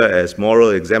America as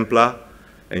moral exemplar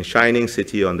and shining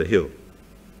city on the hill.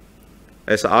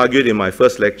 As I argued in my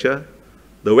first lecture,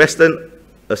 the Western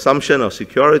assumption of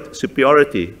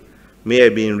superiority may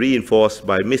have been reinforced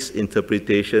by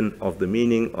misinterpretation of the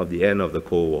meaning of the end of the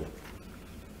Cold War.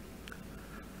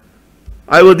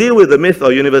 I will deal with the myth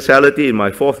of universality in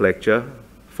my fourth lecture.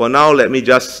 For now, let me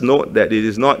just note that it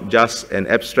is not just an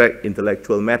abstract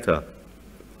intellectual matter.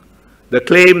 The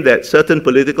claim that certain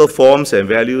political forms and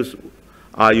values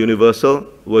are universal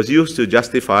was used to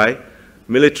justify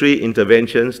military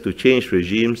interventions to change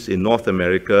regimes in North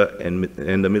America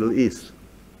and the Middle East.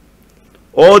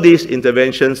 All these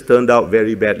interventions turned out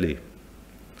very badly.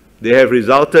 They have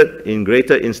resulted in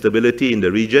greater instability in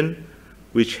the region,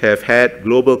 which have had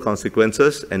global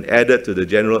consequences and added to the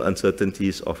general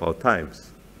uncertainties of our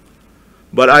times.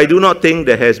 But I do not think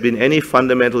there has been any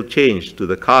fundamental change to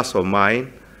the cast of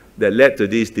mind that led to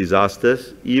these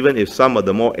disasters, even if some of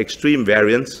the more extreme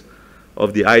variants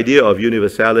of the idea of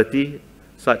universality,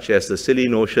 such as the silly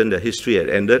notion that history had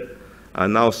ended, are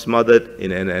now smothered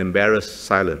in an embarrassed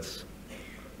silence.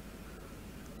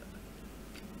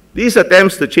 These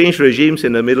attempts to change regimes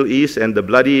in the Middle East and the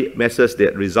bloody messes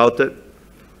that resulted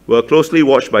were closely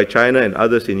watched by China and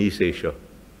others in East Asia.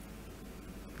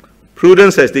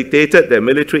 Prudence has dictated that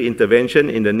military intervention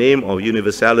in the name of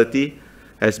universality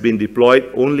has been deployed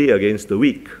only against the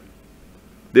weak.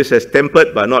 This has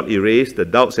tempered but not erased the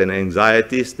doubts and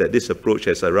anxieties that this approach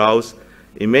has aroused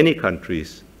in many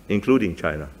countries, including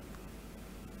China.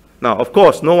 Now, of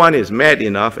course, no one is mad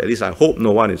enough, at least I hope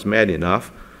no one is mad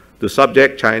enough, to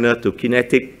subject China to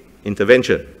kinetic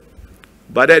intervention.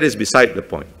 But that is beside the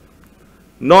point.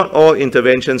 Not all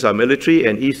interventions are military,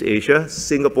 and East Asia,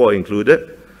 Singapore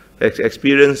included, has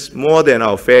experienced more than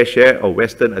our fair share of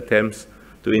Western attempts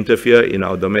to interfere in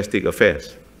our domestic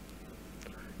affairs.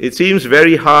 It seems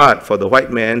very hard for the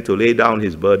white man to lay down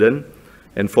his burden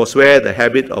and forswear the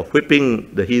habit of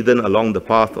whipping the heathen along the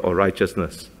path of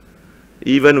righteousness,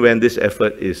 even when this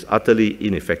effort is utterly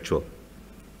ineffectual.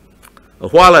 A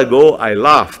while ago, I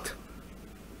laughed.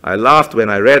 I laughed when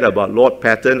I read about Lord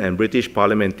Patton and British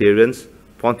parliamentarians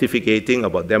pontificating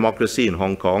about democracy in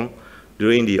Hong Kong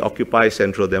during the Occupy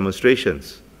Central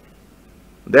demonstrations.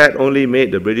 That only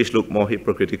made the British look more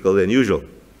hypocritical than usual.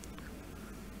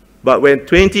 But when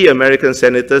 20 American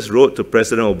senators wrote to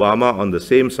President Obama on the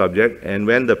same subject, and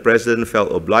when the president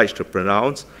felt obliged to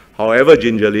pronounce, however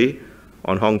gingerly,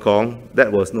 on Hong Kong,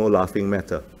 that was no laughing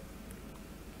matter.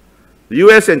 The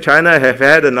US and China have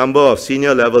had a number of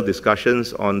senior-level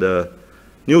discussions on the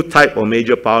new type of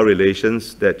major power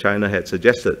relations that China had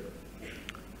suggested.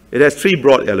 It has three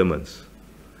broad elements.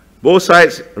 Both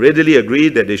sides readily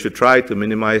agreed that they should try to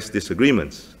minimize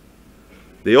disagreements.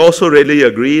 They also readily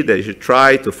agreed that they should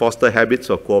try to foster habits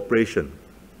of cooperation.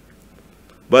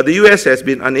 But the US has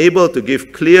been unable to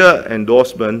give clear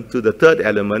endorsement to the third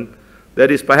element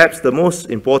that is perhaps the most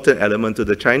important element to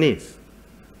the Chinese.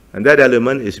 And that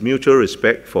element is mutual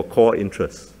respect for core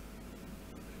interests.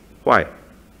 Why?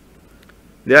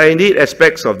 There are indeed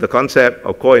aspects of the concept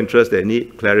of core interest that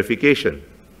need clarification.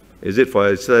 Is it, for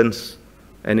instance,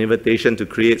 an invitation to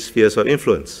create spheres of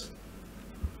influence?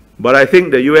 But I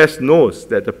think the US knows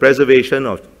that the preservation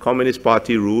of Communist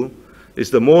Party rule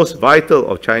is the most vital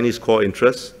of Chinese core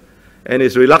interests and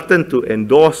is reluctant to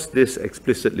endorse this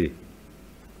explicitly.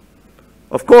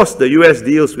 Of course, the US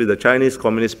deals with the Chinese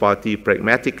Communist Party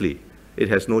pragmatically. It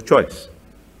has no choice.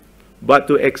 But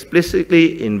to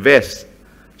explicitly invest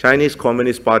Chinese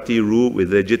Communist Party rule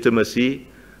with legitimacy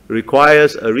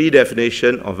requires a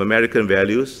redefinition of American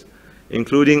values,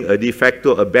 including a de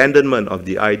facto abandonment of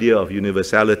the idea of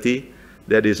universality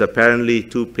that is apparently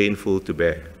too painful to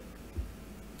bear.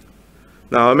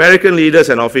 Now, American leaders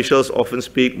and officials often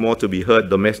speak more to be heard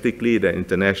domestically than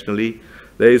internationally.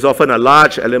 There is often a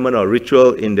large element of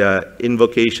ritual in their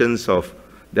invocations of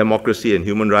democracy and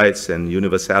human rights and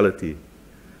universality.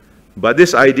 But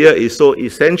this idea is so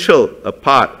essential a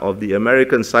part of the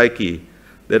American psyche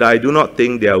that I do not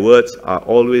think their words are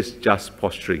always just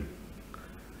posturing.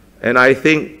 And I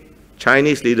think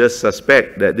Chinese leaders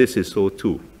suspect that this is so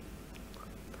too.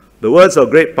 The words of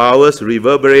great powers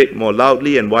reverberate more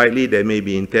loudly and widely than may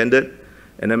be intended,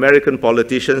 and American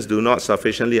politicians do not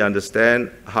sufficiently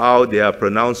understand how their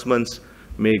pronouncements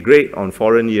may grate on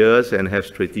foreign ears and have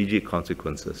strategic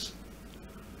consequences.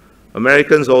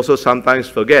 Americans also sometimes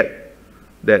forget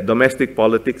that domestic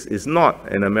politics is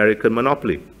not an American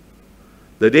monopoly.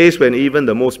 The days when even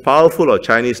the most powerful of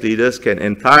Chinese leaders can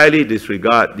entirely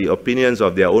disregard the opinions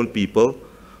of their own people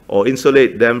or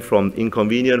insulate them from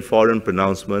inconvenient foreign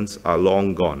pronouncements are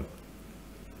long gone.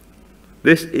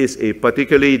 This is a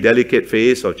particularly delicate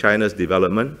phase of China's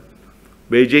development.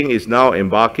 Beijing is now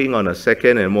embarking on a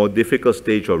second and more difficult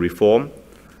stage of reform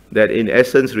that in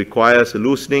essence requires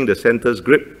loosening the centre's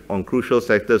grip on crucial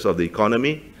sectors of the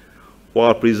economy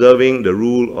while preserving the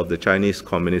rule of the Chinese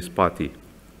Communist Party.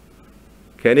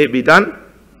 Can it be done?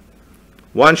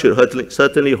 One should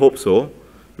certainly hope so,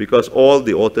 because all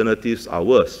the alternatives are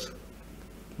worse.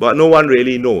 But no one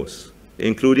really knows,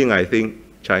 including, I think,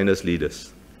 China's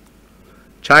leaders.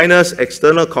 China's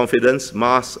external confidence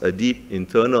masks a deep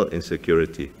internal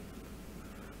insecurity.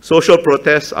 Social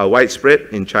protests are widespread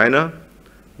in China,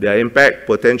 their impact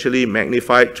potentially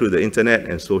magnified through the internet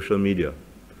and social media.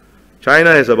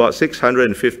 China has about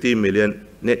 650 million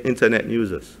internet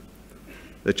users.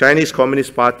 The Chinese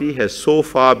Communist Party has so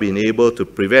far been able to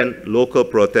prevent local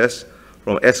protests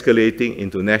from escalating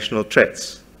into national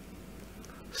threats.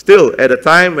 Still, at a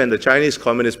time when the Chinese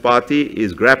Communist Party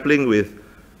is grappling with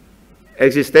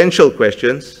existential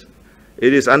questions,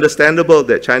 it is understandable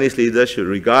that Chinese leaders should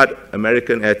regard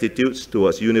American attitudes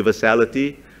towards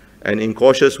universality and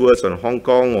incautious words on Hong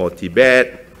Kong or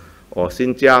Tibet or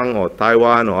Xinjiang or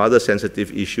Taiwan or other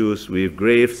sensitive issues with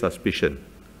grave suspicion,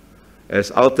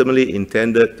 as ultimately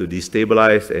intended to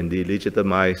destabilize and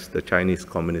delegitimize the Chinese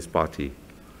Communist Party,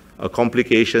 a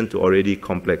complication to already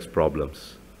complex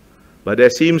problems. But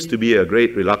there seems to be a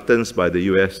great reluctance by the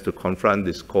US to confront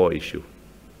this core issue.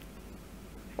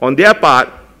 On their part,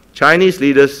 Chinese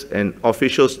leaders and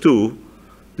officials too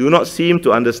do not seem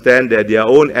to understand that their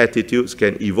own attitudes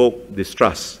can evoke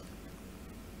distrust.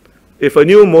 If a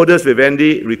new modus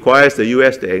vivendi requires the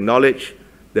US to acknowledge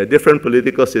that different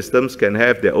political systems can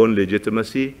have their own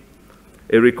legitimacy,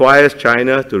 it requires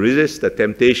China to resist the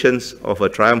temptations of a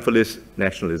triumphalist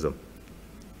nationalism.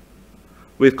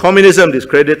 With communism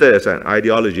discredited as an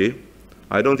ideology,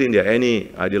 I don't think there are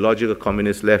any ideological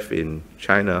communists left in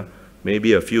China,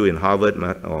 maybe a few in Harvard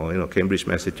or Cambridge,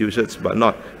 Massachusetts, but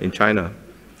not in China.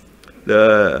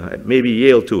 Maybe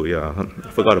Yale too, yeah, I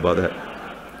forgot about that.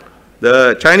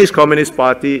 The Chinese Communist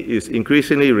Party is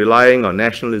increasingly relying on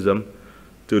nationalism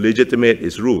to legitimate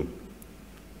its rule.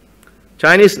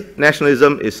 Chinese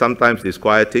nationalism is sometimes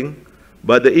disquieting,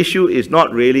 but the issue is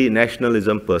not really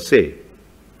nationalism per se.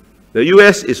 The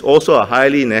US is also a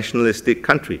highly nationalistic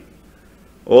country,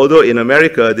 although in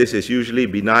America this is usually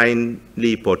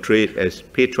benignly portrayed as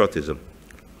patriotism.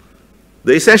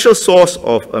 The essential source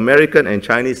of American and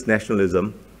Chinese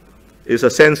nationalism is a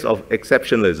sense of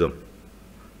exceptionalism.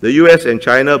 The US and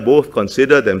China both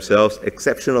consider themselves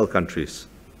exceptional countries,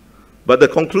 but the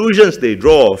conclusions they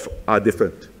draw are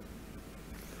different.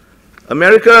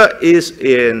 America is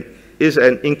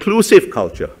an inclusive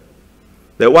culture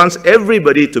that wants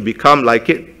everybody to become like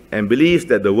it and believes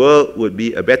that the world would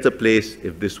be a better place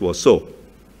if this was so.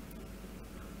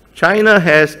 China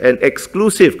has an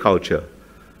exclusive culture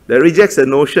that rejects the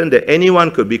notion that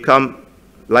anyone could become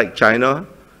like China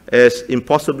as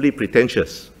impossibly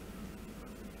pretentious.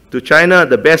 To China,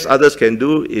 the best others can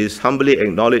do is humbly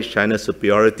acknowledge China's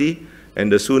superiority, and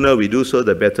the sooner we do so,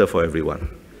 the better for everyone.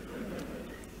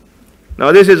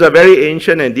 Now, this is a very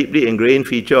ancient and deeply ingrained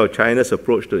feature of China's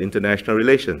approach to international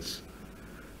relations.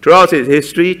 Throughout its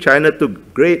history, China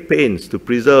took great pains to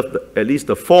preserve at least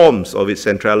the forms of its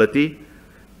centrality,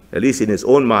 at least in its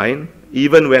own mind,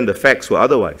 even when the facts were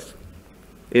otherwise.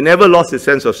 It never lost its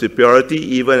sense of superiority,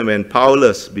 even when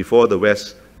powerless before the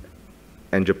West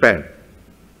and Japan.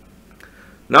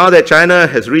 Now that China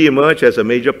has re-emerged as a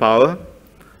major power,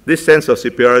 this sense of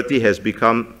superiority has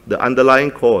become the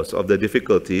underlying cause of the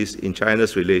difficulties in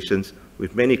China's relations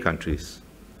with many countries.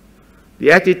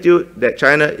 The attitude that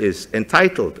China is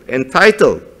entitled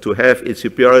to have its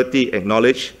superiority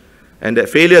acknowledged, and that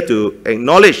failure to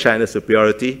acknowledge China's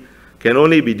superiority can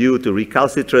only be due to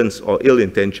recalcitrance or ill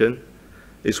intention,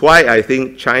 is why I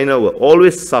think China will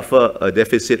always suffer a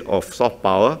deficit of soft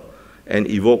power and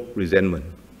evoke resentment.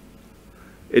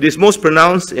 It is most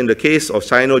pronounced in the case of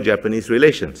Sino-Japanese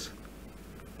relations.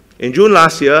 In June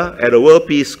last year, at a World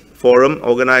Peace Forum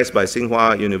organized by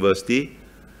Tsinghua University,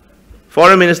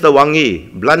 Foreign Minister Wang Yi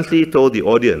bluntly told the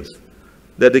audience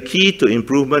that the key to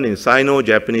improvement in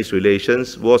Sino-Japanese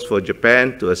relations was for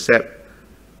Japan to accept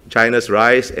China's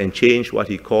rise and change what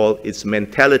he called its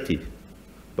mentality,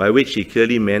 by which he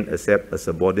clearly meant accept a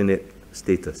subordinate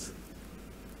status.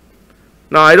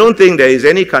 Now, I don't think there is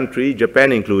any country,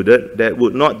 Japan included, that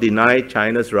would not deny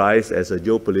China's rise as a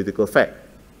geopolitical fact.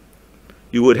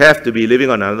 You would have to be living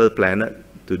on another planet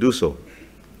to do so.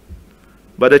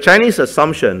 But the Chinese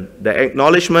assumption that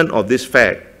acknowledgement of this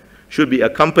fact should be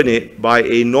accompanied by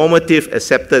a normative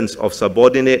acceptance of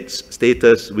subordinate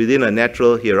status within a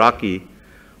natural hierarchy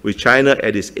with China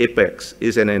at its apex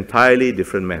is an entirely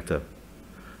different matter.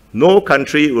 No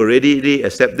country will readily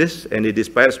accept this, and it is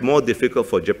perhaps more difficult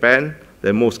for Japan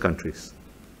than most countries.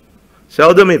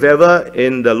 Seldom, if ever,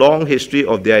 in the long history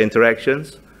of their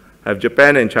interactions, have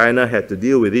Japan and China had to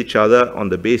deal with each other on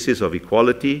the basis of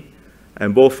equality,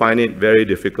 and both find it very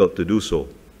difficult to do so.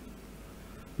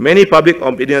 Many public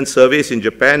opinion surveys in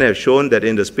Japan have shown that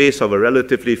in the space of a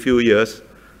relatively few years,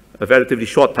 a relatively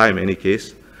short time in any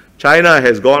case, China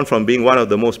has gone from being one of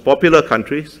the most popular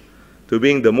countries to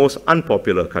being the most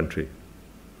unpopular country,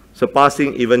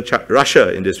 surpassing even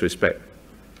Russia in this respect,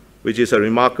 which is a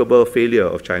remarkable failure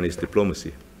of Chinese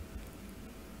diplomacy.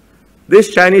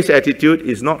 This Chinese attitude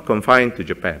is not confined to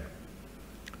Japan.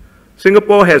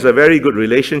 Singapore has a very good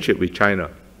relationship with China,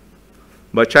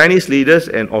 but Chinese leaders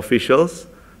and officials,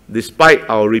 despite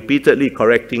our repeatedly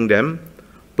correcting them,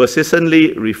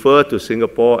 persistently refer to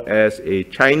Singapore as a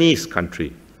Chinese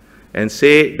country and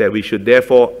say that we should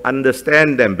therefore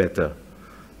understand them better,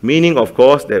 meaning, of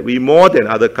course, that we more than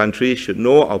other countries should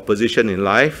know our position in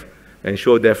life and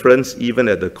show deference even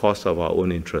at the cost of our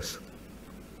own interests.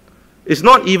 It's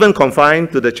not even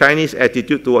confined to the Chinese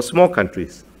attitude towards small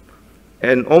countries.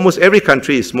 And almost every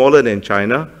country is smaller than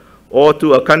China, or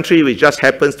to a country which just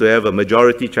happens to have a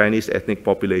majority Chinese ethnic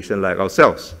population like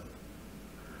ourselves.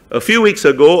 A few weeks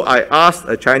ago, I asked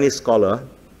a Chinese scholar,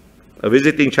 a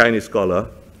visiting Chinese scholar,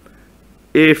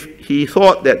 if he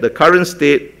thought that the current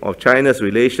state of China's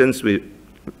relations with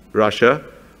Russia,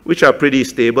 which are pretty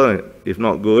stable, if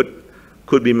not good,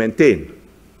 could be maintained.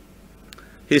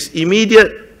 His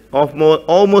immediate,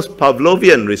 almost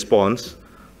Pavlovian response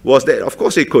was that, of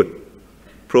course it could,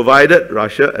 provided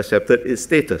Russia accepted its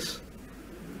status.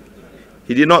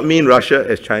 He did not mean Russia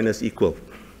as China's equal.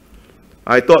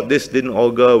 I thought this didn't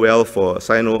augur well for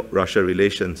Sino-Russia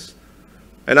relations,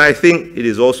 and I think it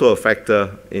is also a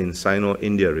factor in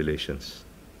Sino-India relations.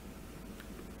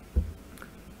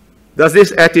 Does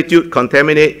this attitude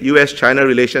contaminate US-China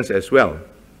relations as well?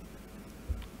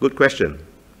 Good question.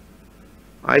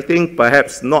 I think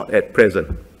perhaps not at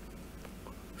present.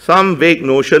 Some vague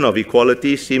notion of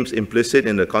equality seems implicit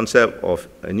in the concept of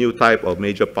a new type of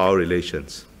major power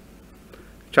relations.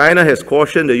 China has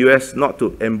cautioned the US not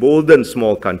to embolden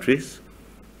small countries,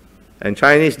 and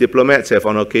Chinese diplomats have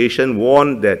on occasion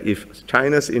warned that if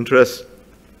China's interests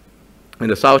in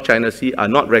the South China Sea are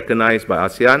not recognized by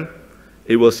ASEAN,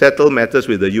 it will settle matters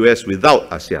with the US without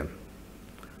ASEAN.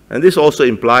 And this also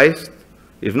implies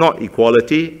if not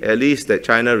equality, at least that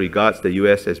China regards the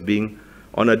US as being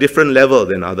on a different level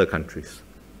than other countries.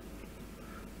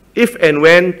 If and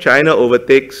when China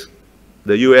overtakes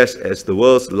the US as the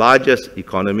world's largest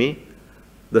economy,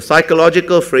 the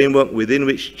psychological framework within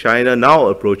which China now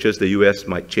approaches the US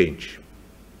might change.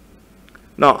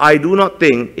 Now, I do not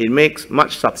think it makes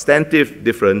much substantive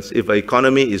difference if an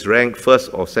economy is ranked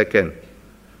first or second,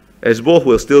 as both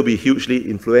will still be hugely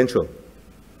influential.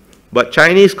 But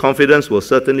Chinese confidence will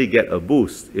certainly get a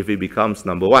boost if it becomes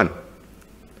number one.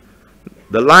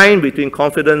 The line between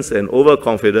confidence and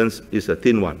overconfidence is a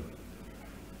thin one.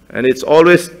 And it's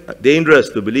always dangerous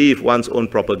to believe one's own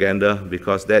propaganda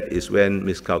because that is when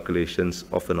miscalculations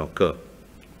often occur.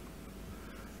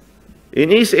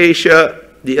 In East Asia,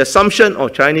 the assumption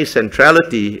of Chinese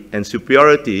centrality and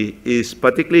superiority is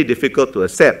particularly difficult to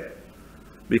accept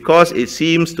because it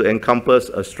seems to encompass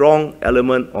a strong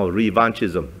element of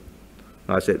revanchism.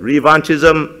 I said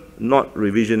revanchism, not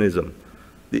revisionism.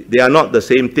 They are not the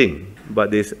same thing,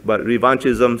 but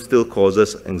revanchism still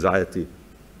causes anxiety.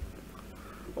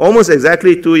 Almost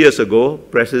exactly 2 years ago,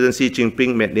 President Xi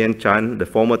Jinping met Lian Chan, the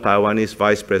former Taiwanese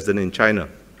vice president in China.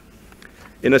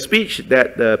 In a speech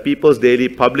that the People's Daily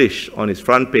published on its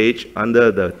front page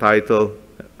under the title,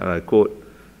 quote,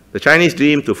 "The Chinese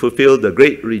Dream to Fulfill the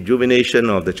Great Rejuvenation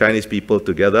of the Chinese People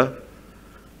Together,"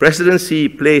 President Xi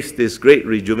placed this great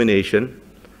rejuvenation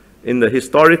in the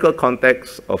historical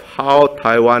context of how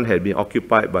Taiwan had been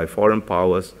occupied by foreign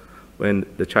powers when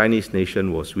the Chinese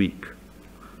nation was weak.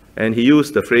 And he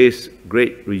used the phrase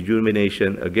great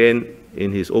rejuvenation again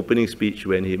in his opening speech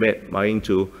when he met Ma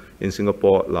Ying-jeou in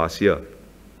Singapore last year.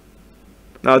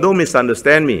 Now, don't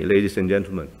misunderstand me, ladies and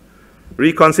gentlemen.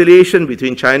 Reconciliation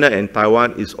between China and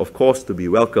Taiwan is, of course, to be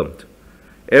welcomed.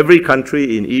 Every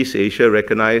country in East Asia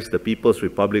recognizes the People's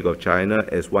Republic of China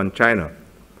as one China.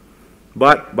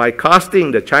 But by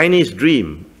casting the Chinese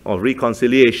dream of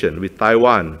reconciliation with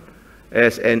Taiwan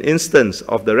as an instance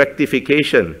of the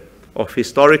rectification of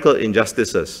historical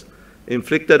injustices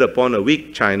inflicted upon a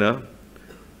weak China,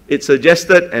 it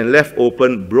suggested and left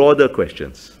open broader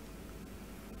questions.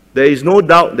 There is no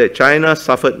doubt that China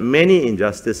suffered many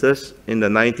injustices in the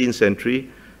 19th century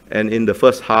and in the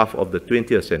first half of the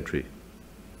 20th century.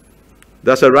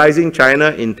 Does a rising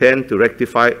China intend to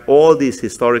rectify all these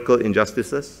historical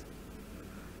injustices?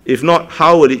 If not,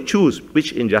 how will it choose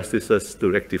which injustices to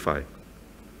rectify?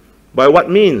 By what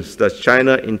means does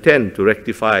China intend to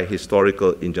rectify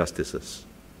historical injustices?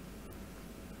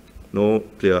 No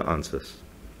clear answers.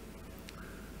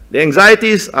 The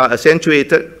anxieties are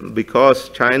accentuated because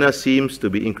China seems to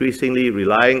be increasingly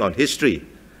relying on history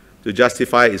to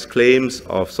justify its claims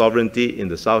of sovereignty in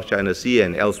the South China Sea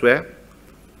and elsewhere.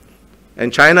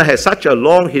 And China has such a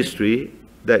long history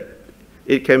that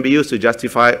it can be used to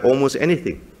justify almost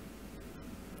anything.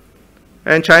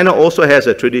 And China also has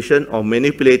a tradition of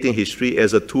manipulating history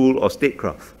as a tool of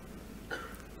statecraft.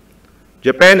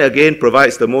 Japan again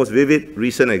provides the most vivid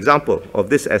recent example of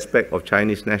this aspect of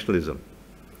Chinese nationalism,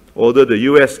 although the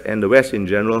US and the West in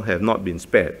general have not been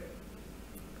spared.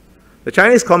 The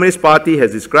Chinese Communist Party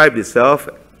has described itself,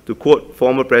 to quote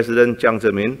former President Jiang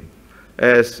Zemin,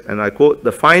 as, and I quote,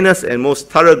 "the finest and most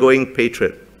thoroughgoing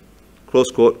patriot,"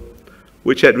 close quote,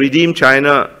 which had redeemed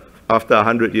China after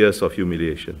 100 years of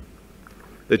humiliation.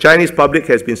 The Chinese public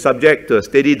has been subject to a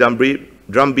steady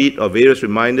drumbeat of various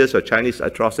reminders of Chinese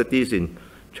atrocities in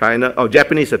China, of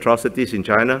Japanese atrocities in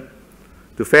China,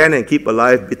 to fan and keep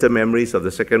alive bitter memories of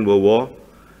the Second World War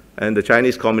and the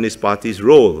Chinese Communist Party's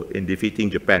role in defeating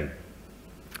Japan,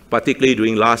 particularly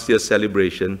during last year's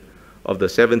celebration of the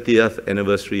 70th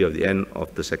anniversary of the end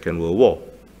of the Second World War.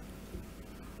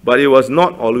 But it was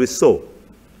not always so.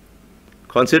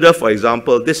 Consider, for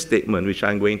example, this statement, which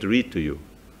I'm going to read to you,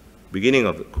 beginning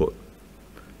of the quote.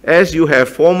 "As you have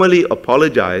formally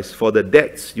apologized for the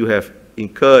debts you have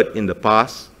incurred in the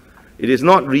past, it is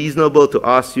not reasonable to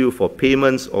ask you for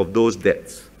payments of those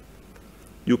debts.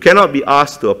 You cannot be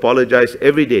asked to apologize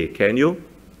every day, can you?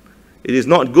 It is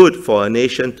not good for a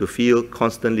nation to feel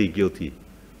constantly guilty."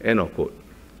 End of quote.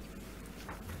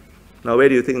 Now, who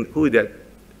do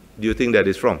you think that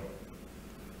is from?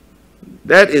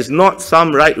 That is not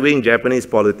some right-wing Japanese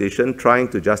politician trying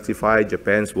to justify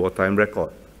Japan's wartime record.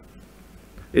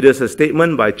 It is a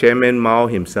statement by Chairman Mao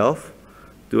himself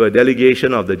to a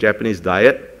delegation of the Japanese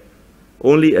Diet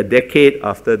only a decade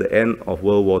after the end of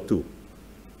World War II.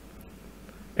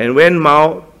 And when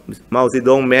Mao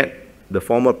Zedong met the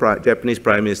former Japanese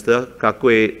Prime Minister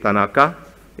Kakue Tanaka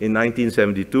in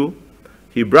 1972,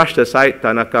 he brushed aside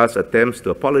Tanaka's attempts to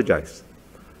apologize,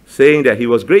 saying that he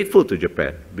was grateful to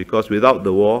Japan because without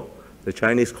the war, the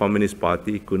Chinese Communist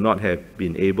Party could not have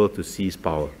been able to seize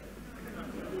power.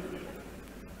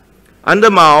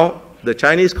 Under Mao, the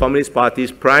Chinese Communist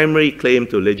Party's primary claim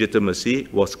to legitimacy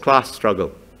was class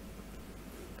struggle.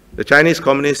 The Chinese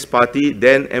Communist Party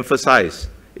then emphasized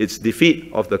its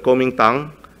defeat of the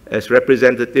Kuomintang as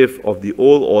representative of the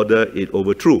old order it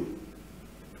overthrew.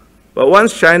 But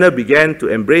once China began to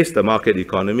embrace the market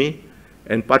economy,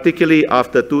 and particularly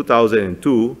after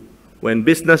 2002, when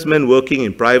businessmen working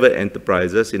in private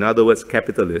enterprises, in other words,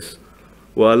 capitalists,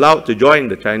 were allowed to join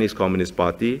the Chinese Communist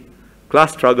Party,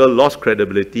 class struggle lost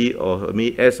credibility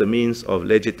as a means of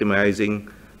legitimizing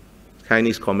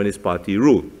Chinese Communist Party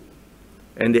rule.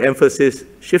 And the emphasis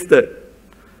shifted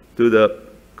to the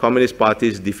Communist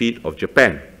Party's defeat of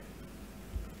Japan.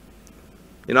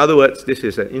 In other words, this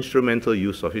is an instrumental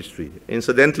use of history.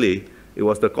 Incidentally, it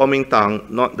was the Kuomintang,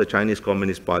 not the Chinese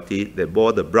Communist Party, that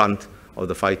bore the brunt of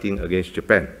the fighting against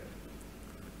Japan.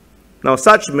 Now,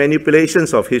 such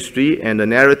manipulations of history and the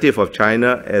narrative of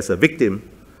China as a victim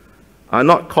are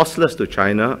not costless to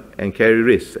China and carry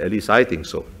risks, at least I think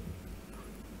so.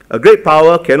 A great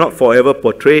power cannot forever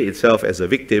portray itself as a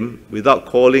victim without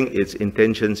calling its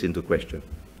intentions into question.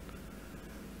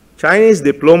 Chinese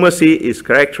diplomacy is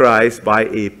characterized by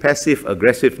a passive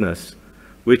aggressiveness,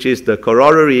 which is the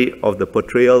corollary of the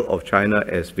portrayal of China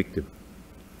as victim.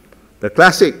 The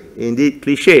classic, indeed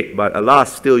cliched, but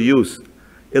alas still used,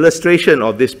 illustration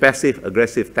of this passive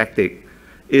aggressive tactic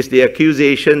is the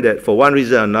accusation that for one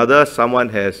reason or another, someone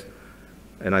has,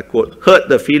 and I quote, hurt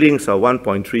the feelings of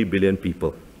 1.3 billion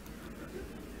people.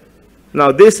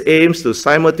 Now, this aims to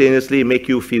simultaneously make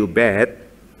you feel bad.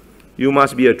 You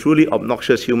must be a truly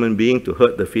obnoxious human being to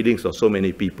hurt the feelings of so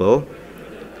many people.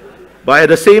 But at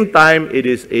the same time, it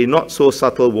is a not so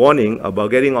subtle warning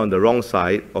about getting on the wrong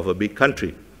side of a big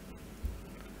country.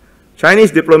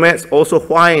 Chinese diplomats also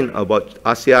whine about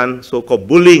ASEAN so-called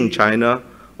bullying China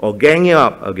or ganging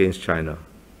up against China.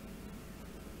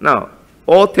 Now,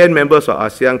 all 10 members of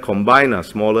ASEAN combined are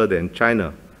smaller than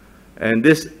China, and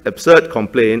this absurd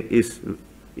complaint is,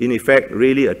 in effect,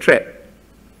 really a threat.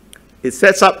 It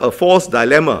sets up a false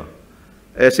dilemma,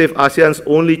 as if ASEAN's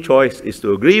only choice is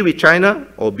to agree with China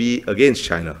or be against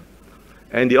China.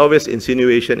 And the obvious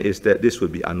insinuation is that this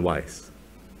would be unwise.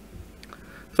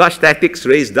 Such tactics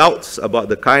raise doubts about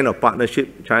the kind of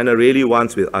partnership China really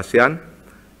wants with ASEAN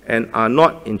and are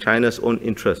not in China's own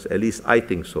interest, at least I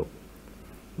think so.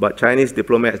 But Chinese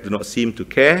diplomats do not seem to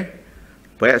care,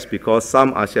 perhaps because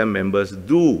some ASEAN members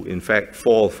do, in fact,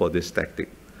 fall for this tactic.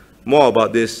 More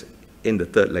about this in the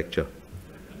third lecture.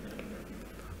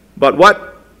 But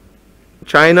what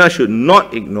China should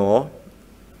not ignore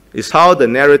is how the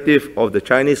narrative of the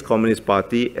Chinese Communist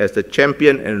Party as the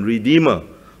champion and redeemer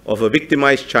of a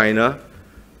victimized China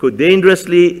could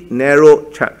dangerously narrow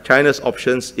China's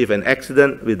options if an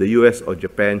accident with the US or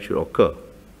Japan should occur.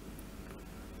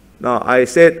 Now, I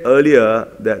said earlier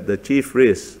that the chief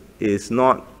risk is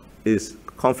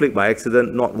conflict by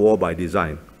accident, not war by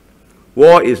design.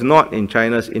 War is not in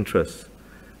China's interest,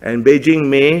 and Beijing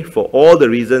may, for all the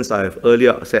reasons I have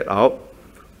earlier set out,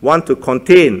 want to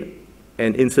contain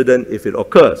an incident if it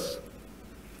occurs.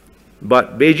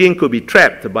 But Beijing could be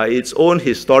trapped by its own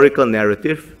historical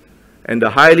narrative and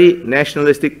the highly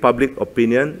nationalistic public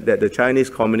opinion that the Chinese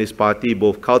Communist Party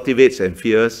both cultivates and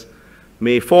fears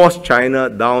may force China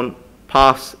down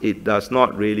paths it does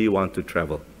not really want to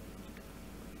travel.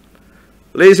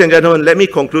 Ladies and gentlemen, let me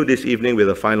conclude this evening with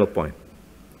a final point.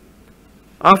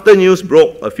 After news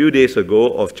broke a few days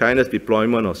ago of China's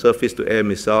deployment of surface-to-air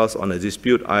missiles on a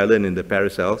dispute island in the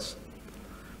Paracels,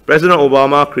 President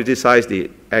Obama criticized the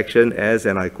action as,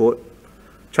 and I quote,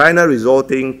 China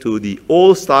resorting to the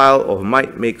old style of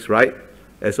might makes right,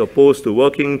 as opposed to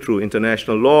working through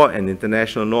international law and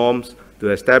international norms to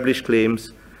establish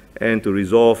claims and to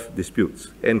resolve disputes,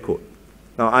 end quote.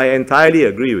 Now, I entirely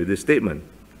agree with this statement.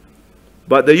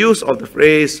 But the use of the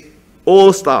phrase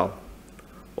old style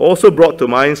also brought to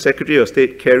mind Secretary of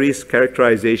State Kerry's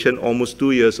characterization almost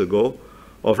 2 years ago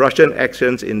of Russian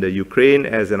actions in the Ukraine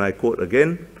as, and I quote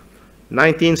again,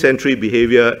 19th century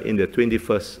behavior in the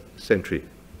 21st century,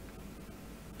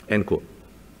 end quote.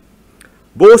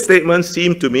 Both statements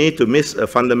seem to me to miss a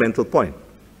fundamental point.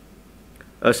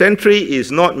 A century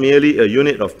is not merely a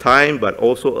unit of time, but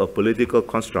also a political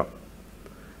construct.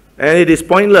 And it is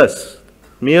pointless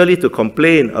merely to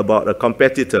complain about a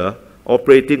competitor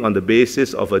operating on the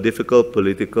basis of a difficult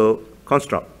political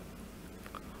construct.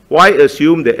 Why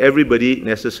assume that everybody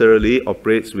necessarily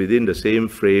operates within the same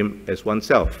frame as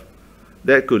oneself?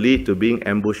 That could lead to being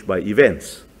ambushed by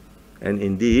events. And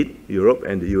indeed, Europe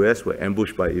and the US were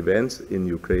ambushed by events in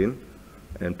Ukraine,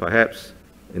 and perhaps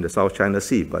in the South China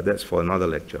Sea, but that's for another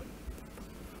lecture.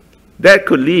 That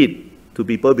could lead to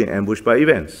people being ambushed by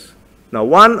events. Now,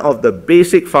 one of the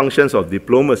basic functions of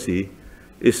diplomacy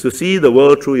is to see the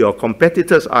world through your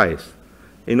competitor's eyes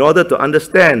in order to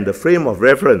understand the frame of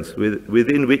reference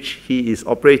within which he is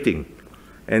operating.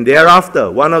 And thereafter,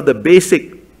 one of the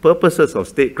basic purposes of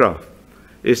statecraft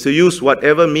is to use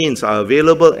whatever means are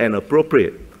available and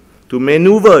appropriate to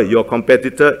maneuver your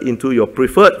competitor into your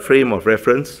preferred frame of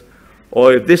reference,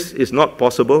 or if this is not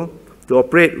possible, to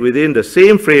operate within the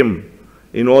same frame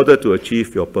in order to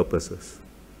achieve your purposes.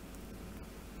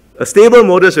 A stable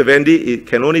modus vivendi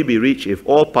can only be reached if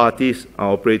all parties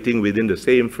are operating within the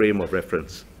same frame of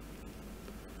reference.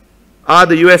 Are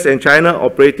the US and China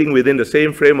operating within the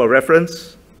same frame of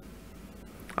reference?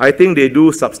 I think they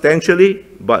do substantially,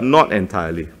 but not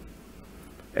entirely.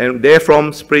 And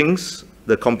therefrom springs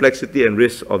the complexity and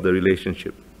risk of the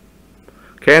relationship.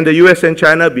 Can the US and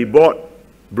China be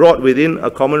brought within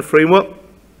a common framework?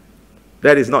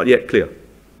 That is not yet clear.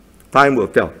 Time will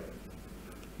tell.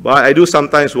 But I do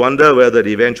sometimes wonder whether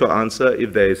the eventual answer,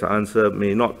 if there is an answer,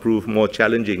 may not prove more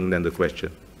challenging than the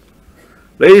question.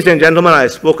 Ladies and gentlemen, I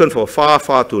have spoken for far,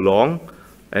 far too long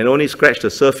and only scratched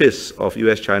the surface of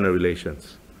US-China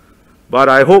relations. But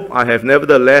I hope I have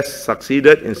nevertheless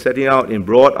succeeded in setting out in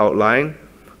broad outline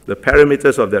the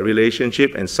parameters of that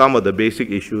relationship and some of the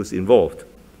basic issues involved.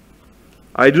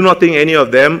 I do not think any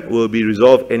of them will be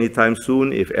resolved anytime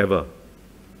soon, if ever.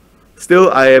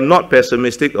 Still, I am not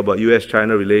pessimistic about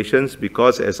US-China relations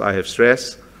because, as I have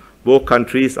stressed, both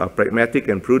countries are pragmatic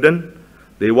and prudent.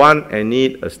 They want and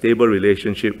need a stable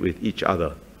relationship with each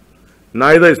other.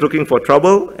 Neither is looking for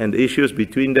trouble, and the issues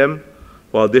between them,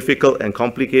 while difficult and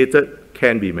complicated,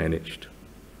 can be managed.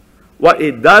 What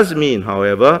it does mean,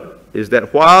 however, is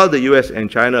that while the US and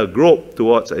China grope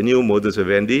towards a new modus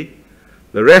vivendi,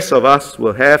 the rest of us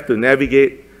will have to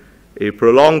navigate a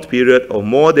prolonged period of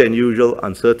more than usual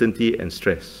uncertainty and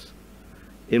stress.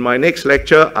 In my next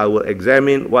lecture, I will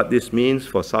examine what this means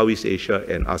for Southeast Asia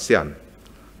and ASEAN.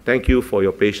 Thank you for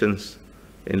your patience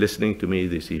in listening to me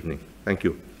this evening. Thank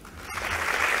you.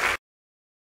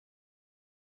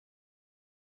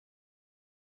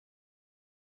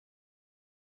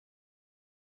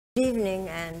 Good evening,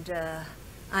 and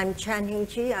I'm Chan Hing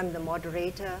Chi. I'm the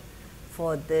moderator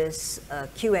for this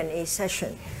Q&A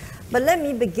session. But let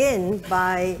me begin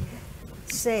by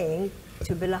saying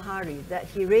to Bilahari that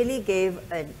he really gave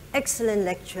an excellent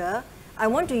lecture. I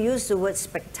want to use the word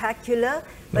spectacular,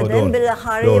 but then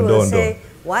Bilahari will say,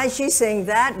 why is she saying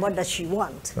that? What does she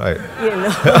want? Right. You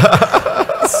know.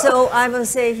 So I will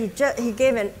say he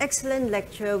gave an excellent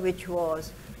lecture which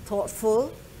was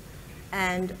thoughtful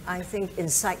and I think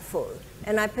insightful.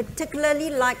 And I particularly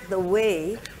like the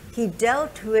way he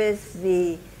dealt with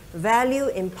the value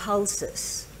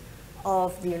impulses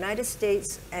of the United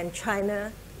States and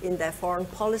China in their foreign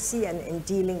policy and in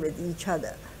dealing with each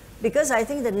other. Because I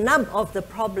think the nub of the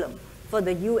problem for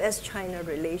the US-China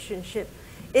relationship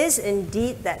is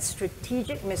indeed that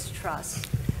strategic mistrust,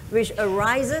 which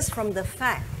arises from the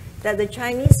fact that the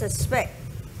Chinese suspect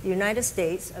the United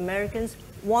States, Americans,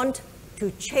 want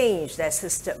to change their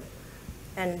system,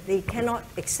 and they cannot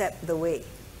accept the way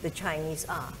the Chinese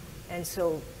are. And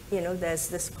so, you know, there's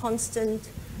this constant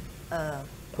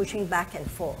pushing back and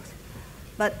forth.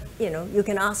 But, you know, you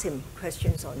can ask him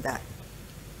questions on that.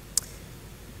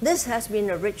 This has been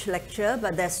a rich lecture,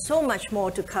 but there's so much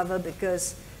more to cover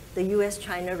because the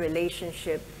US-China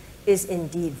relationship is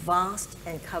indeed vast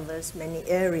and covers many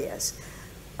areas.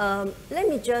 Let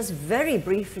me just very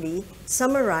briefly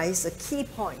summarize the key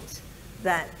points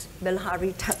that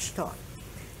Bilahari touched on.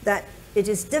 That it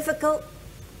is difficult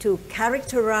to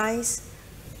characterize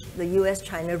the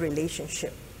US-China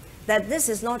relationship. That this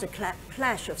is not a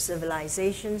clash of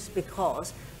civilizations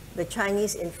because the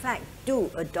Chinese, in fact, do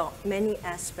adopt many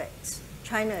aspects.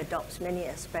 China adopts many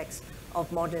aspects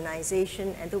of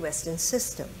modernization and the Western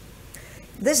system.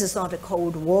 This is not a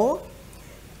Cold War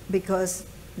because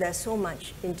there's so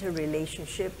much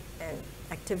interrelationship and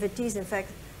activities. In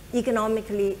fact,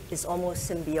 economically, it's almost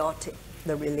symbiotic,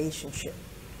 the relationship.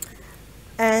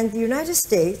 And the United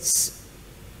States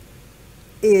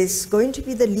is going to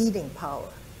be the leading power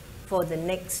for the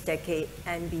next decade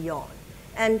and beyond.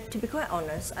 And to be quite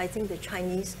honest, I think the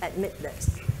Chinese admit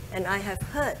this. And I have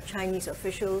heard Chinese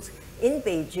officials in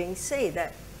Beijing say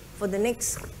that for the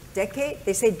next decade,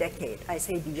 they say decade, I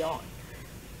say beyond,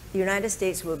 the United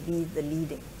States will be the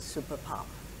leading superpower.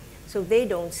 So they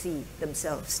don't see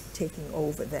themselves taking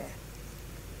over there.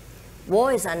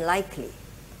 War is unlikely,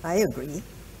 I agree,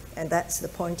 and that's the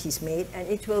point he's made, and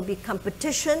it will be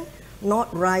competition,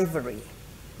 not rivalry,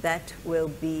 that will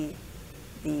be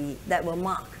that will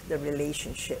mark the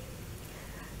relationship.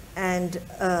 And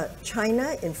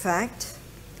China, in fact...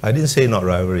 I didn't say not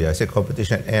rivalry, I said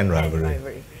competition and rivalry. And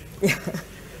rivalry. Yeah.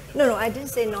 No, I didn't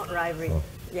say not rivalry. Oh.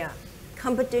 Yeah,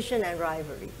 competition and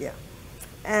rivalry, yeah.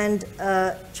 And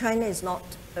China is not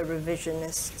a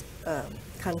revisionist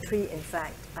country. In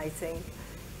fact, I think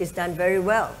it's done very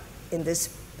well in this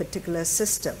particular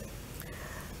system.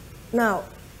 Now,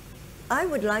 I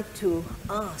would like to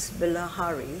ask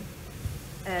Bilahari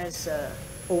as an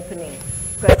opening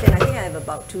question. I think I have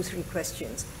about 2-3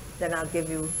 questions. Then I'll give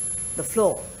you the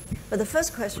floor. But the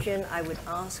first question I would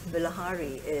ask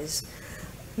Bilahari is,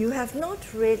 you have not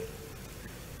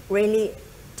really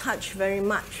touched very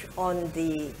much on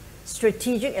the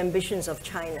strategic ambitions of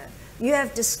China. You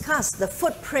have discussed the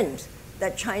footprint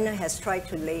that China has tried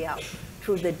to lay out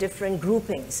through the different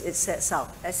groupings it sets out,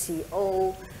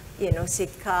 SCO,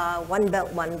 CITCA, One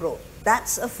Belt, One Road.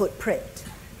 That's a footprint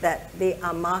that they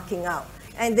are marking out.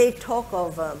 And they talk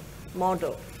of a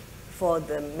model for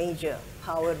the major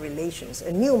power relations,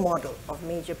 a new model of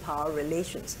major power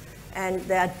relations. And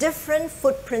there are different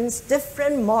footprints,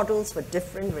 different models for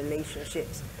different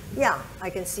relationships. Yeah, I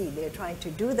can see they're trying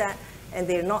to do that, and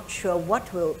they're not sure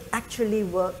what will actually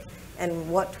work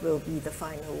and what will be the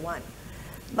final one.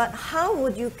 But how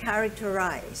would you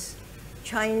characterize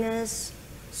China's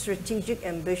strategic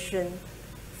ambition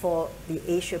for the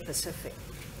Asia Pacific?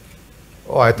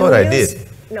 Oh, I thought I did.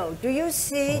 No, do you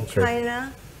see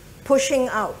China pushing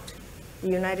out the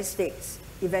United States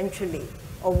eventually,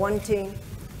 or wanting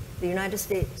the United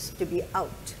States to be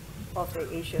out of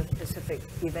the Asia Pacific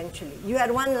eventually? You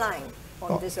had one line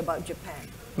on this about Japan.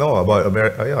 No, about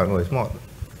America. Yeah, no, it's not.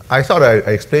 I thought I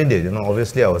explained it.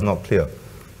 Obviously I was not clear.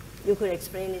 You could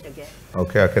explain it again.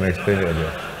 Okay, I can explain it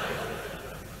again.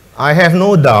 I have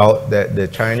no doubt that the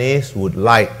Chinese would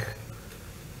like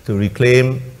to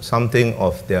reclaim something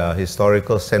of their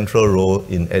historical central role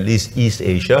in at least East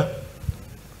Asia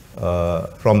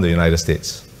from the United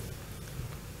States.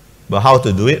 But how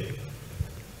to do it?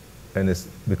 And it's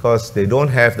because they don't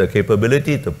have the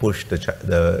capability to push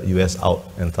the US out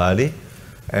entirely.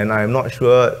 And I'm not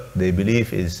sure they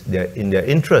believe it's in their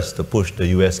interest to push the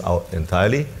US out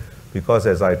entirely, because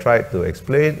as I tried to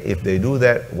explain, if they do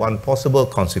that, one possible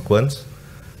consequence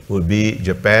would be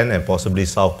Japan and possibly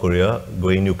South Korea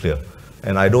going nuclear.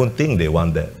 And I don't think they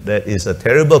want that. That is a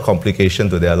terrible complication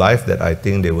to their life that I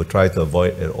think they would try to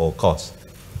avoid at all costs.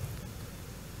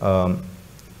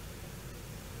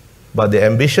 But the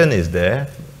ambition is there.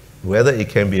 Whether it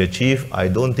can be achieved, I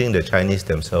don't think the Chinese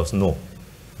themselves know.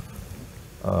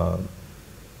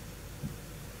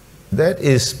 That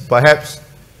is perhaps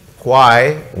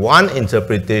why one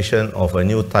interpretation of a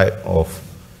new type of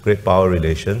great power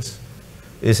relations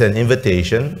is an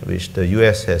invitation which the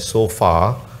US has so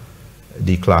far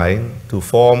declined to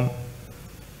form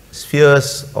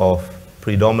spheres of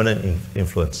predominant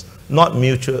influence, not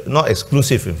mutual, not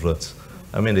exclusive influence.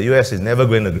 I mean, the US is never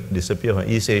going to disappear from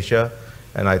East Asia,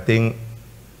 and I think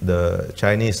the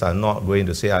Chinese are not going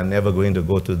to say, I'm never going to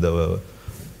go to the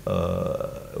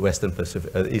Western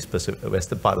Pacific,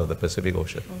 western part of the Pacific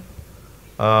Ocean.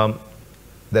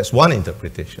 That's one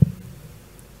interpretation.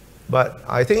 But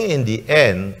I think in the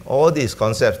end, all these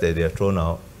concepts that they have thrown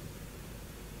out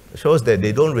shows that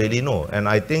they don't really know. And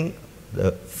I think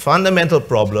the fundamental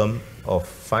problem of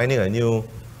finding a new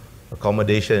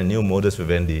accommodation, a new modus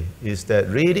vivendi, is that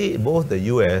really both the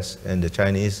US and the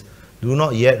Chinese do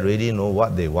not yet really know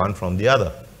what they want from the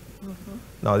other.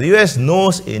 Now, the US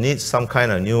knows it needs some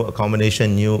kind of new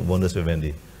accommodation, new modus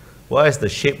vivendi. What is the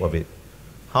shape of it?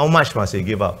 How much must it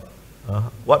give up?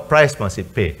 What price must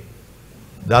it pay?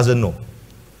 Doesn't know.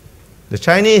 The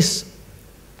Chinese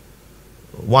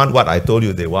want what I told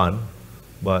you they want,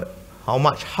 but how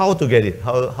much, how to get it,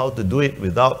 how to do it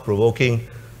without provoking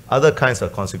other kinds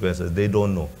of consequences, they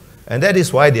don't know. And that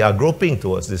is why they are groping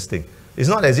towards this thing. It's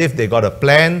not as if they got a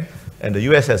plan and the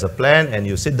US has a plan and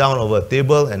you sit down over a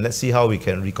table and let's see how we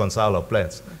can reconcile our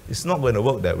plans. It's not going to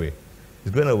work that way.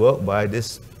 It's going to work by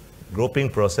this groping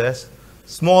process.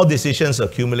 Small decisions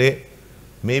accumulate,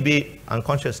 maybe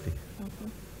unconsciously.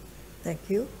 Thank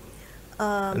you.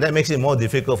 And that makes it more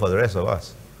difficult for the rest of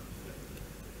us.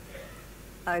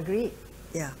 I agree,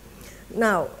 yeah.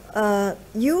 Now,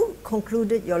 you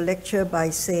concluded your lecture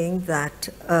by saying that,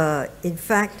 in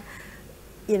fact,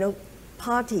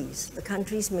 parties, the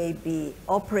countries may be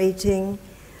operating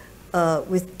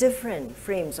with different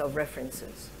frames of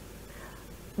references.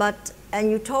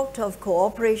 And you talked of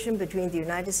cooperation between the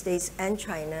United States and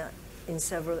China in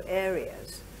several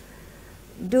areas.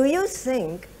 Do you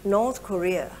think North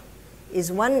Korea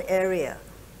is one area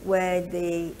where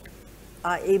they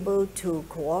are able to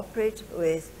cooperate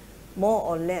with more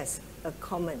or less a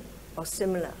common or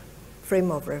similar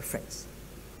frame of reference?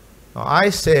 Now, I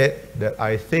said that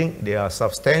I think they are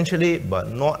substantially but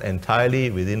not entirely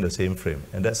within the same frame,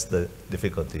 and that's the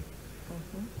difficulty.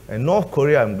 And North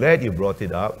Korea, I'm glad you brought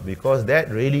it up, because that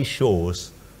really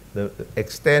shows the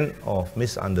extent of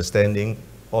misunderstanding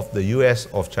of the US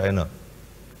of China.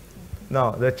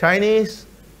 Now, the Chinese,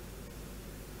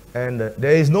 and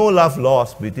there is no love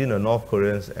lost between the North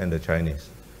Koreans and the Chinese.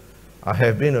 I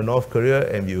have been to North Korea,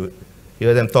 and you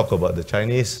hear them talk about the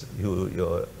Chinese,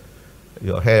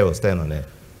 your hair will stand on end.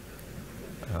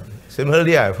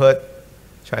 Similarly, I've heard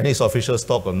Chinese officials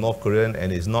talk of North Korean,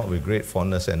 and it's not with great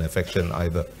fondness and affection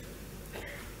either.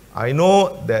 I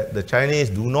know that the Chinese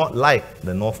do not like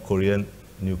the North Korean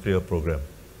nuclear program.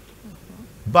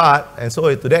 But, and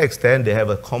so to that extent, they have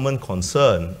a common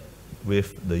concern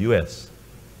with the US.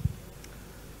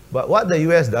 But what the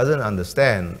US doesn't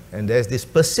understand, and there's this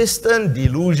persistent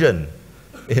delusion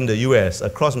in the US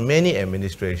across many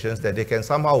administrations that they can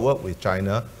somehow work with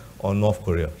China or North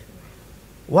Korea.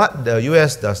 What the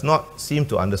US does not seem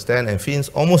to understand, and feels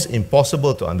almost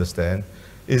impossible to understand,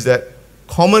 is that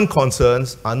common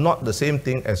concerns are not the same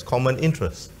thing as common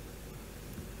interests.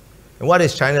 And what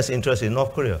is China's interest in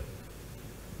North Korea?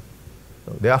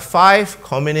 There are 5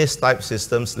 communist-type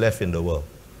systems left in the world.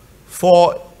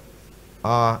 4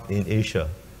 are in Asia.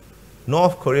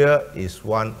 North Korea is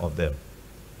one of them.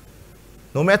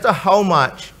 No matter how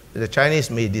much the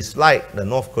Chinese may dislike the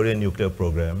North Korean nuclear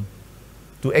program,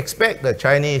 to expect the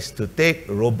Chinese to take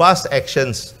robust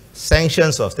actions,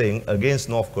 sanctions of things against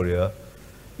North Korea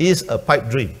is a pipe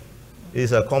dream,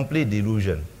 is a complete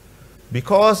delusion.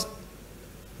 Because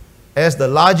as the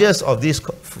largest of these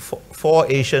 4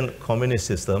 Asian communist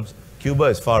systems, Cuba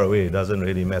is far away, it doesn't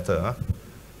really matter. Huh?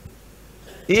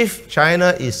 If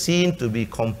China is seen to be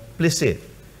complicit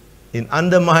in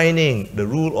undermining the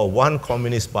rule of one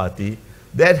communist party,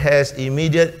 that has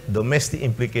immediate domestic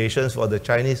implications for the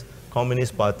Chinese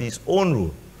Communist Party's own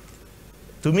rule.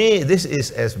 To me, this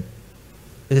is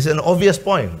an obvious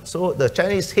point. So the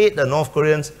Chinese hate the North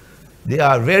Koreans. They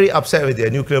are very upset with their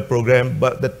nuclear program,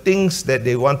 but the things that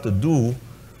they want to do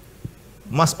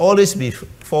must always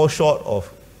fall short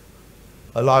of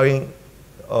allowing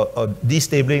or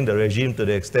destabilizing the regime to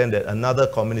the extent that another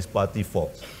communist party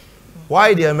falls.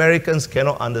 Why the Americans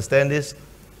cannot understand this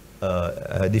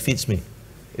defeats me.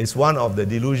 It's one of the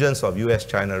delusions of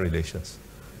US-China relations.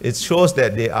 It shows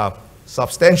that they are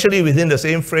substantially within the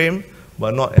same frame,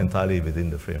 but not entirely within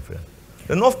the frame.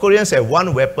 The North Koreans have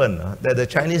one weapon that the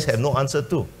Chinese have no answer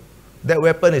to. That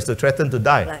weapon is to threaten to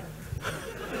die. Right.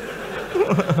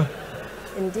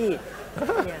 Indeed.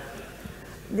 Yeah.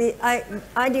 The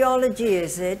ideology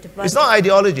is it? But it's not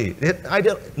ideology.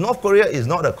 North Korea is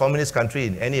not a communist country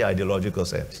in any ideological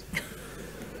sense.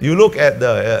 You look at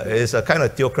it's a kind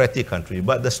of theocratic country,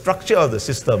 but the structure of the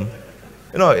system,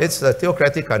 it's a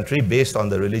theocratic country based on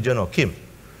the religion of Kim.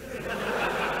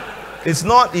 It's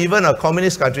not even a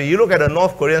communist country. You look at the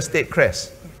North Korean state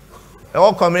crest.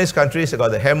 All communist countries have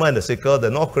got the hammer and the sickle. The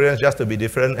North Koreans, just to be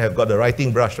different, have got the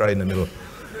writing brush right in the middle.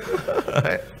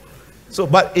 Right? So,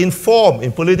 but in form,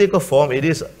 in political form, it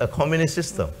is a communist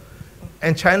system.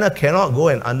 And China cannot go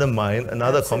and undermine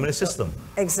another communist system.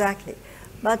 Exactly.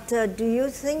 But do you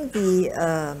think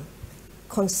the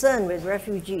concern with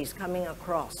refugees coming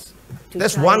across to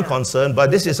That's China, one concern,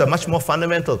 but this is a much more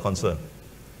fundamental concern.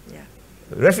 Yeah.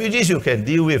 Refugees you can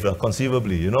deal with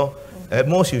conceivably, At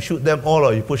most you shoot them all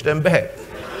or you push them back.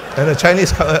 And the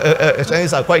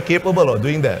Chinese are quite capable of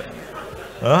doing that.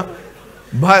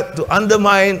 But to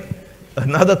undermine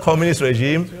another communist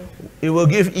regime, it will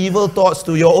give evil thoughts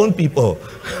to your own people.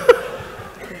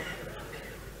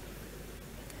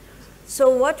 So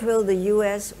what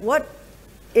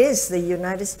is the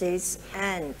United States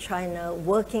and China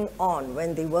working on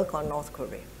when they work on North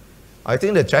Korea? I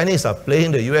think the Chinese are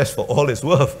playing the US for all it's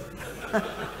worth.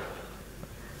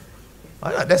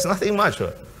 That's nothing much.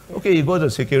 Right? Okay, you go to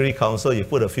the Security Council, you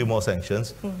put a few more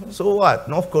sanctions. So what?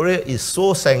 North Korea is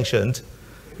so sanctioned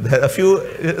that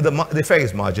the effect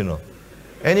is marginal.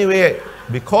 Anyway,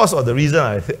 because of the reason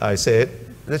I said,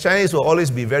 the Chinese will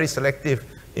always be very selective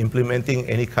implementing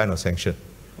any kind of sanction.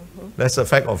 That's a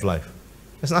fact of life.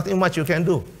 There's nothing much you can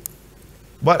do.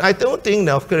 But I don't think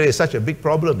North Korea is such a big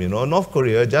problem. North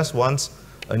Korea just wants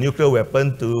a nuclear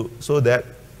weapon so that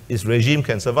its regime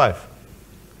can survive.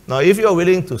 Now, if you're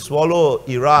willing to swallow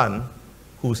Iran,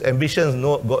 whose ambitions,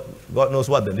 God knows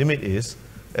what the limit is,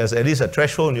 as at least a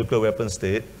threshold nuclear weapon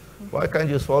state, why can't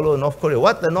you swallow North Korea?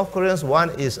 What the North Koreans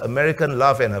want is American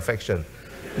love and affection.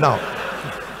 Now,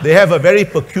 They have a very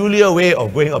peculiar way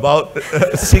of going about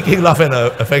seeking love and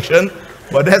affection,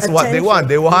 but that's what they want.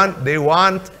 They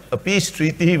want a peace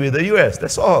treaty with the US.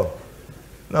 That's all.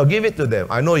 Now give it to them.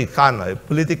 I know you can't.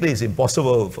 Politically, it's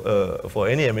impossible for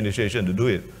any administration to do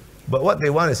it. But what they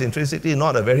want is intrinsically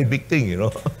not a very big thing, you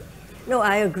know. No,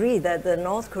 I agree that the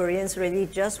North Koreans really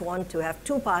just want to have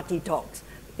two-party talks.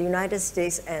 The United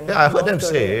States and I heard North them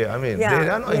Korea. say, I mean, they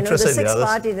are not interested in the others.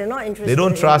 Party, they're not interested They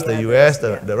don't in trust the US,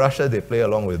 others. the Russia, they play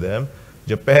along with them.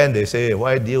 Japan, they say,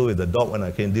 why deal with the dog when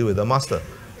I can deal with the master?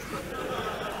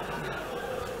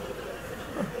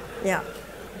 Yeah.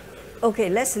 Okay,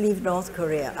 let's leave North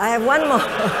Korea. I have one more.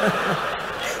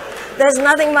 There's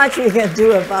nothing much we can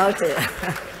do about it.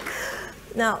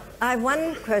 Now, I have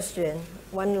one question,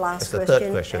 one last It's the question.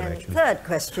 third question, and actually. Third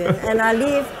question, and I'll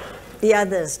leave the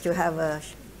others to have a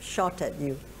shot at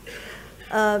you.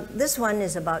 This one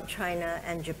is about China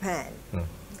and Japan.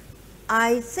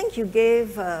 I think you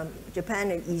gave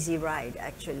Japan an easy ride,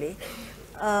 actually.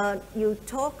 You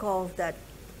talk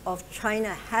of China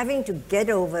having to get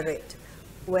over it,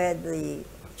 where the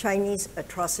Chinese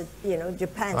atrocity,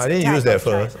 Japan's I didn't attack use that on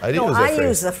China. first. I didn't use that I phrase.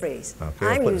 use the phrase. Okay,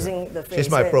 I'm using the phrase. She's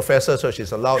my where- professor, so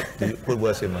she's allowed to put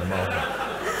words in my mouth.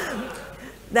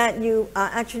 that you are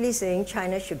actually saying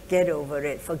China should get over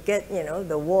it, forget,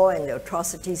 the war and the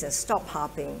atrocities and stop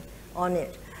harping on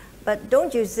it. But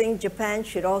don't you think Japan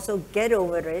should also get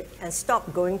over it and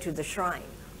stop going to the shrine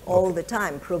all the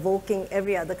time, provoking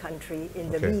every other country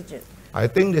in the region? I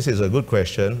think this is a good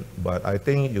question, but I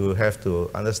think you have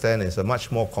to understand it's a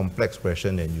much more complex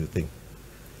question than you think.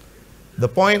 The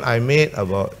point I made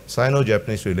about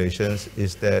Sino-Japanese relations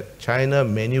is that China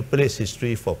manipulates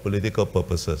history for political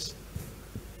purposes.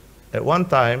 At one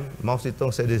time, Mao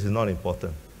Zedong said this is not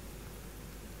important.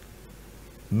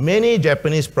 Many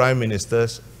Japanese prime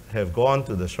ministers have gone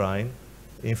to the shrine.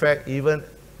 In fact, even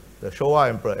the Showa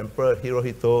Emperor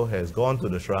Hirohito has gone to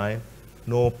the shrine,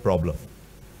 no problem.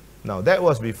 Now, that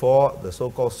was before the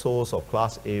so-called souls of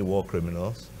Class A war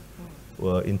criminals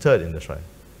were interred in the shrine.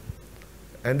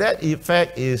 And that, in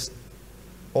fact, is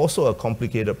also a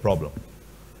complicated problem.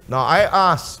 Now, I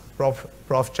asked Prof.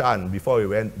 Chan before we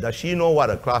went, does she know what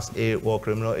a Class A war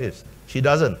criminal is? She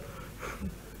doesn't.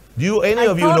 Do any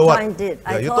of you know what? I did.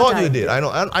 Yeah, you thought you did. I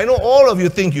know all of you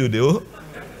think you do,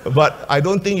 but I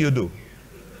don't think you do.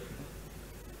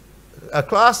 A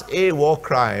Class A war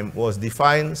crime was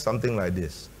defined something like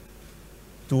this: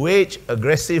 to wage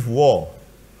aggressive war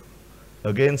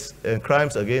against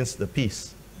crimes against the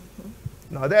peace.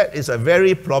 Now that is a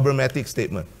very problematic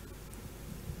statement.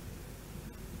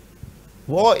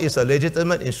 War is a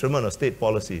legitimate instrument of state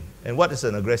policy. And what is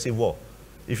an aggressive war?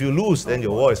 If you lose, then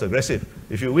your war is aggressive.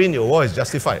 If you win, your war is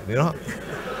justified,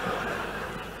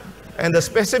 And the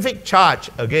specific charge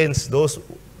against those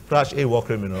Class A war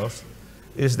criminals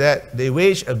is that they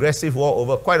waged aggressive war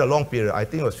over quite a long period. I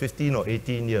think it was 15 or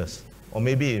 18 years, or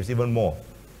maybe it was even more.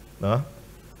 Now,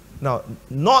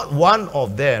 not one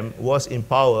of them was in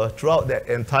power throughout that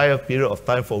entire period of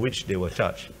time for which they were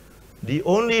charged. The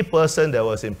only person that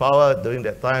was in power during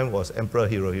that time was Emperor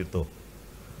Hirohito,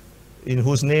 in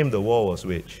whose name the war was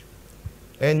waged.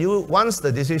 And once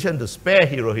the decision to spare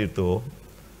Hirohito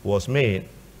was made,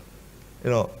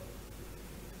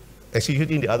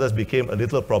 executing the others became a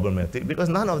little problematic because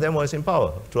none of them was in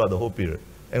power throughout the whole period.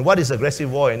 And what is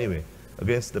aggressive war anyway?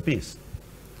 Against the peace.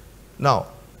 Now,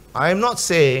 I'm not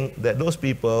saying that those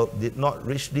people did not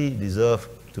richly deserve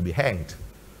to be hanged,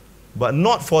 but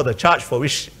not for the charge for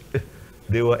which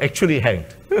they were actually hanged.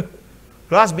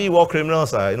 Class B war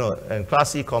criminals are, and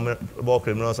Class C war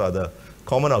criminals are the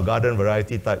common or garden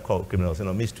variety type criminals,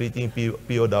 mistreating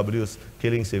POWs,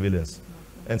 killing civilians.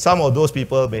 And some of those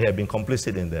people may have been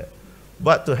complicit in that.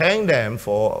 But to hang them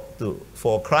for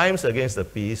crimes against the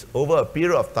peace over a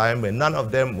period of time when none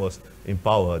of them was in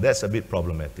power, that's a bit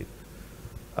problematic.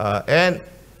 And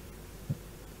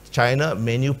China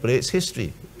manipulates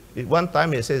history. At one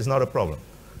time it says it's not a problem.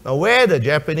 Now where the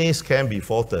Japanese can be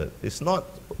faulted, it's not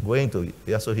going to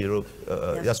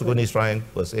Yasukuni Shrine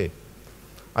per se.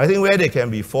 I think where they can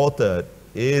be faulted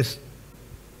is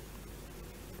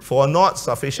for not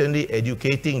sufficiently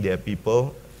educating their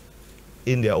people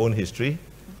in their own history.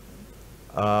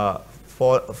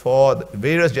 For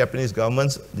various Japanese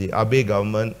governments, the Abe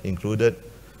government included,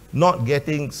 not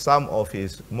getting some of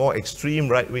his more extreme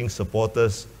right-wing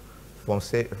supporters from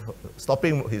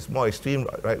stopping his more extreme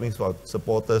right-wing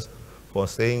supporters from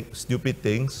saying stupid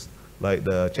things, like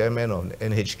the chairman of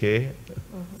NHK,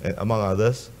 and among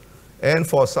others, and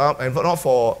for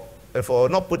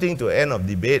not putting to an end of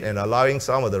debate and allowing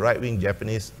some of the right-wing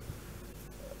Japanese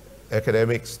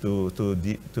academics to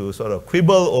sort of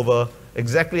quibble over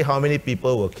exactly how many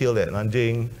people were killed at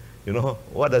Nanjing, you know,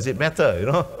 what does it matter, you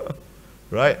know,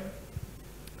 right?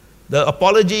 The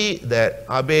apology that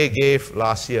Abe gave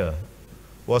last year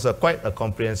was quite a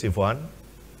comprehensive one,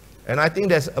 and I think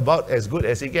that's about as good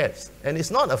as it gets. And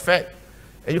it's not a fact,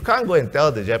 and you can't go and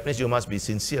tell the Japanese you must be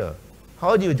sincere.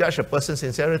 How do you judge a person's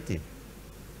sincerity?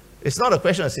 It's not a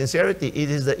question of sincerity, it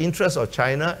is the interest of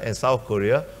China and South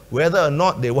Korea, whether or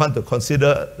not they want to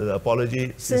consider the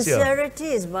apology sincere. Sincerity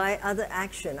is by other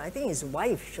action. I think his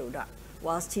wife showed up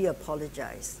whilst he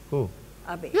apologized. Who?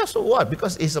 Abe. Yeah, so what?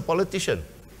 Because he's a politician.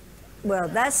 Well,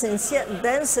 that's sincere.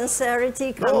 Then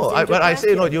sincerity comes No, into but I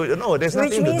say no. question. No, there's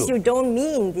Which nothing to means do. you don't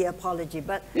mean the apology,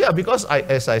 but Yeah, because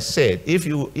as I said, if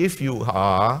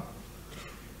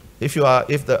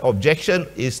the objection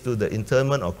is to the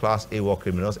internment of Class A war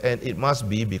criminals, and it must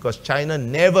be because China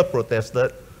never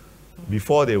protested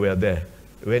before they were there,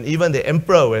 when even the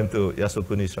emperor went to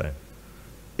Yasukuni Shrine.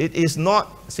 It is not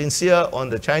sincere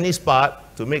on the Chinese part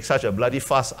to make such a bloody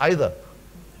fuss either.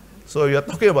 So you're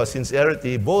talking about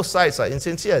sincerity, both sides are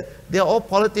insincere. They're all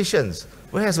politicians.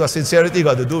 What has sincerity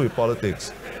got to do with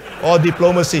politics or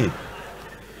diplomacy?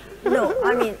 no,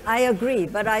 I mean, I agree,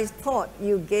 but I thought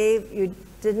you gave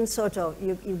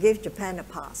Japan a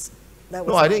pass. That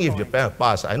was No, I my didn't give point. Japan a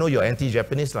pass. I know you're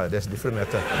anti-Japanese, that's a different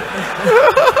matter.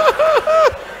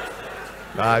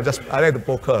 I like to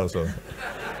poke her also.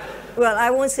 Well, I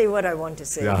won't say what I want to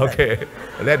say. Yeah, but- okay.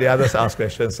 Let the others ask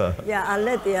questions. Yeah, I'll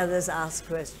let the others ask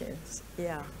questions.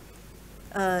 Yeah.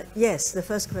 Yes, the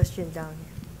first question down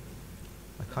here.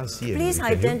 I can't see it. Please Can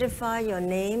you? identify your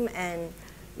name and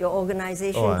your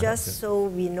organization, Oh, just okay. so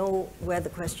we know where the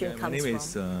question My comes name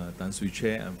from. is Tan Sui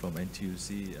Che. I'm from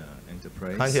NTUC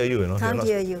Enterprise. Can't hear you, you know. Can't You're not-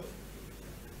 hear you.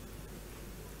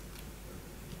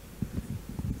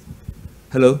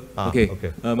 Hello. Okay.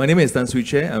 My name is Tan Sui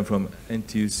Che. I'm from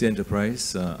NTUC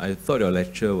Enterprise. I thought your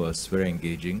lecture was very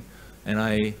engaging, and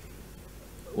I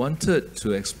wanted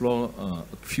to explore a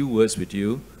few words with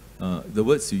you. The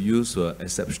words you used were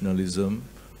exceptionalism,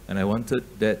 and I wanted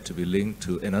that to be linked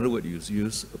to another word you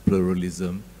used,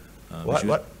 pluralism. What?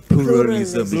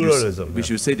 Pluralism. Pluralism, Which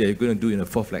yeah. you said that you're going to do in a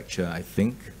fourth lecture, I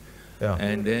think. Yeah.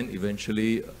 And then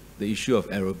eventually the issue of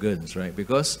arrogance, right?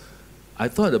 Because I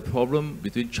thought the problem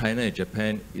between China and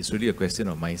Japan is really a question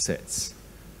of mindsets.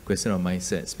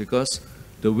 Because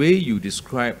the way you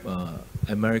describe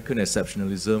American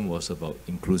exceptionalism was about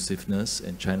inclusiveness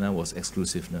and China was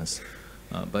exclusiveness.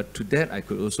 But to that, I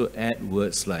could also add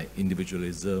words like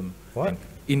individualism, What? and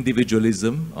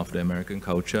individualism of the American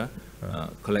culture,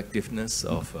 collectiveness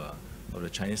of the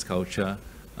Chinese culture.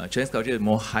 Chinese culture is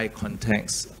more high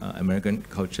context, American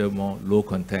culture more low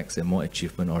context and more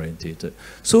achievement orientated.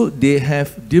 So they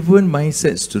have different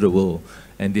mindsets to the world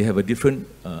and they have a different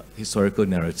historical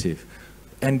narrative.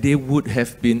 And they would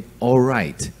have been all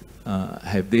right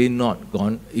have they not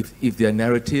gone, if their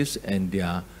narratives and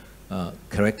their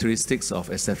characteristics of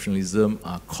exceptionalism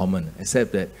are common,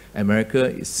 except that America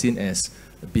is seen as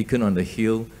a beacon on the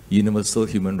hill, universal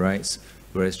human rights,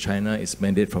 whereas China is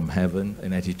mandate from heaven,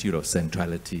 an attitude of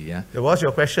centrality. Yeah, What's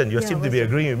your question? You Yeah, seem to what's be your-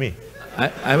 agreeing with me.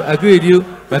 I agree with you.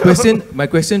 My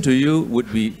question to you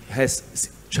would be: has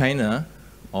China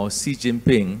or Xi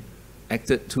Jinping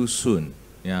acted too soon?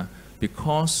 Yeah,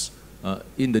 because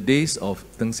in the days of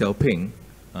Deng Xiaoping,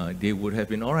 they would have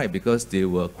been all right because they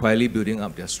were quietly building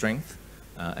up their strength,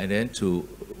 and then to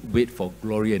wait for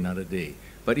glory another day.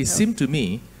 But it seemed to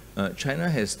me China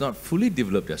has not fully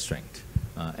developed their strength.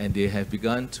 And they have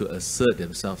begun to assert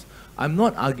themselves. I'm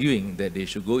not arguing that they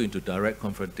should go into direct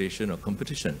confrontation or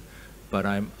competition, but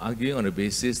I'm arguing on the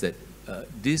basis that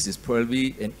this is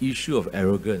probably an issue of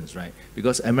arrogance, right?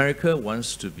 Because America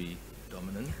wants to be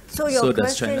dominant. So your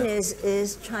does question China.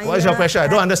 is China What is your question? I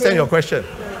don't understand your question.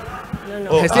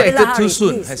 No. Has they acted too Bilahari,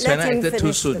 soon? please, Has let China him acted too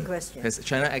finish the soon? question. Has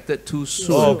China acted too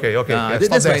soon? Oh, okay. Yeah, that's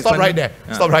stop there. my Stop right there.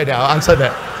 Stop right there. I'll answer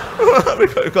that.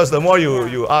 because the more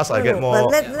you ask, I get more But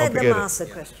let them complicated. ask the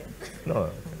question. No,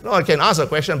 I can ask a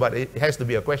question, but it has to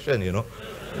be a question, you know.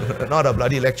 Not a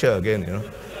bloody lecture again, you know.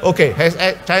 Okay, has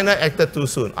China acted too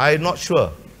soon? I'm not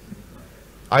sure.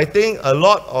 I think a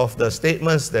lot of the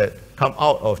statements that come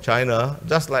out of China,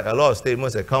 just like a lot of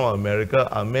statements that come out of America,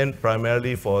 are meant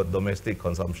primarily for domestic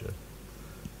consumption.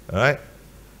 All right?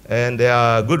 And there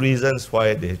are good reasons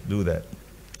why they do that.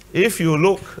 If you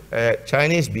look at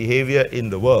Chinese behavior in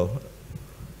the world,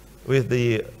 with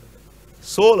the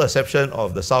sole exception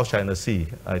of the South China Sea,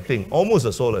 I think, almost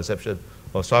the sole exception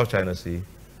of South China Sea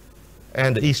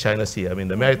and the East China Sea, I mean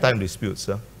the maritime disputes,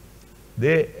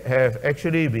 they have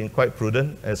actually been quite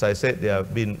prudent. As I said, they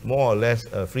have been more or less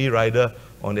a free rider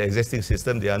on the existing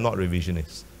system. They are not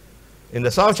revisionists. In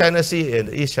the South China Sea and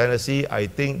the East China Sea, I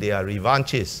think they are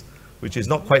revanchists, which is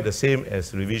not quite the same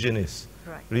as revisionists.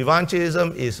 Right.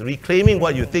 Revanchism is reclaiming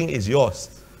what you think is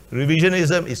yours.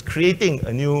 Revisionism is creating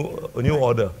a new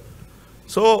order.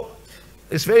 So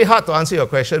it's very hard to answer your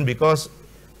question, because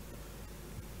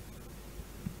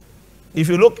if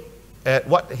you look at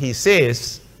what he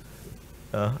says,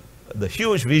 the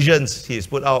huge visions he's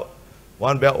put out,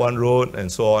 one belt, one road, and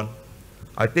so on,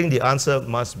 I think the answer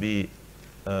must be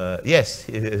yes,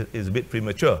 it is a bit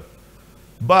premature.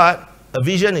 But a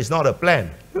vision is not a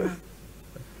plan.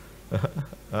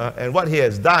 And what he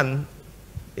has done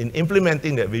in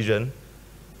implementing that vision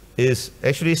is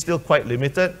actually still quite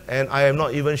limited, and I am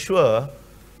not even sure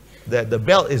that the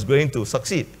belt is going to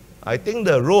succeed. I think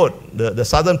the road, the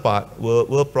southern part,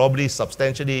 will probably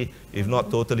substantially, if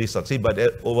not totally, succeed, but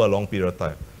over a long period of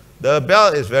time. The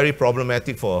belt is very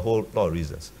problematic for a whole lot of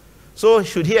reasons. So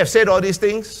should he have said all these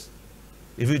things?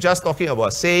 If you're just talking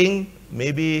about saying,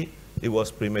 maybe it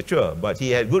was premature, but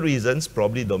he had good reasons,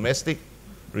 probably domestic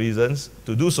reasons,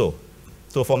 to do so.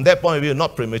 So from that point of view,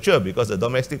 not premature, because the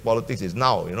domestic politics is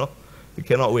now, you know. You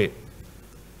cannot wait.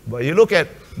 But you look at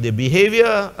the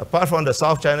behavior, apart from the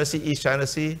South China Sea, East China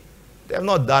Sea, they have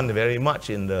not done very much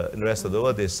in the rest of the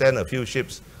world. They sent a few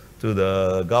ships to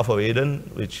the Gulf of Aden,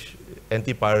 which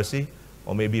anti-piracy,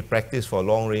 or maybe practice for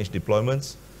long-range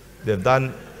deployments.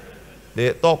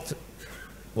 They talked,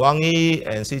 Wang Yi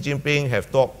and Xi Jinping have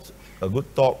talked a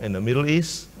good talk in the Middle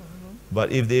East.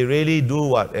 But if they really do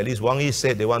what at least Wang Yi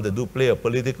said they want to do, play a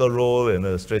political role and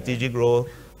a strategic role,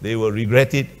 they will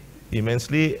regret it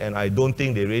immensely, and I don't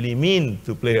think they really mean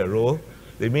to play a role.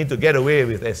 They mean to get away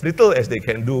with as little as they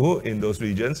can do in those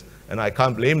regions, and I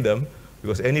can't blame them,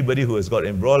 because anybody who has got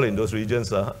embroiled in those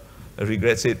regions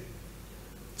regrets it.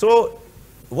 So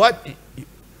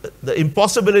the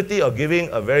impossibility of giving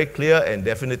a very clear and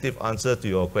definitive answer to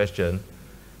your question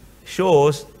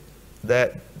shows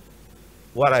that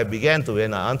what I began to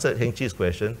when I answered Heng Chi's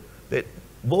question, that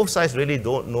both sides really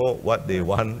don't know what they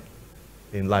want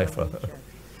in life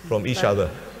from each other.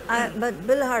 But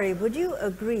Bilahari, would you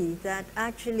agree that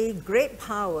actually great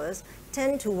powers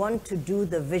tend to want to do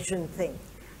the vision thing?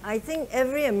 I think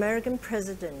every American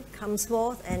president comes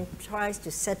forth and tries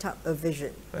to set up a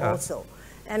vision also.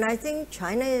 And I think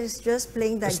China is just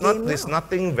playing that game now. There's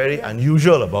nothing very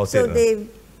unusual about it.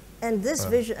 And this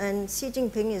vision, and Xi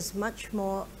Jinping is much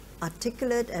more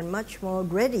articulate and much more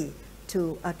ready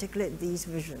to articulate these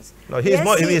visions. No, he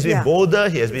has been bolder,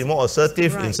 he has been more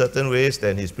assertive in certain ways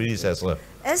than his predecessor.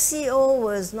 SCO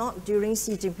was not during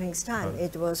Xi Jinping's time,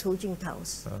 it was Hu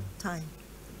Jintao's time.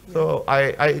 So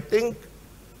I think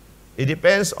it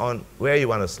depends on where you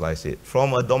want to slice it.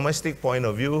 From a domestic point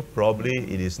of view, probably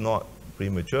it is not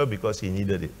premature, because he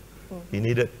needed it. He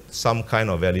needed some kind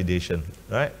of validation,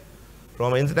 right?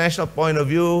 From an international point of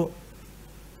view,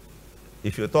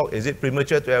 if you talk, is it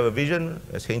premature to have a vision?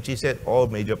 As Heng Chi said, all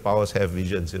major powers have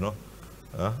visions, you know.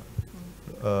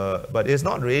 But it's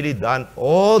not really done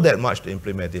all that much to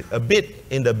implement it. A bit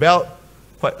in the belt,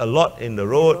 quite a lot in the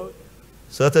road,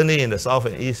 certainly in the South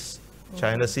and East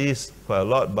China Seas, quite a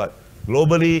lot, but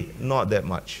globally, not that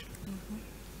much.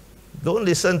 Don't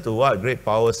listen to what great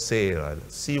powers say,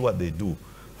 see what they do.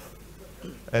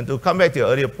 And to come back to your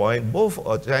earlier point,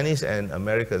 both Chinese and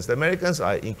Americans, the Americans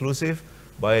are inclusive,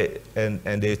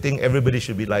 and they think everybody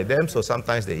should be like them, so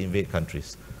sometimes they invade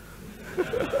countries.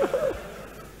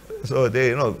 So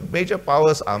major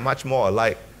powers are much more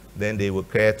alike than they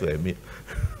would care to admit.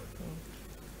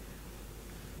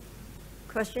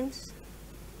 Questions?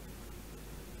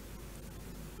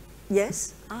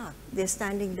 Yes? They're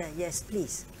standing there. Yes,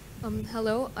 please.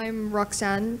 Hello, I'm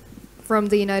Roxanne from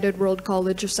the United World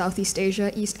College of Southeast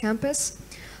Asia East Campus.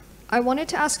 I wanted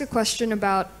to ask a question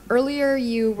about, earlier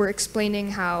you were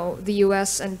explaining how the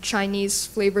US and Chinese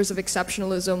flavors of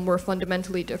exceptionalism were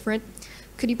fundamentally different.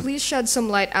 Could you please shed some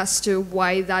light as to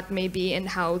why that may be and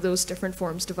how those different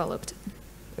forms developed?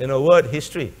 In a word,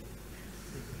 history.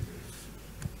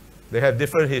 They have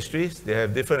different histories, they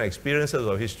have different experiences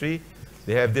of history,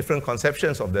 they have different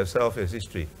conceptions of themselves as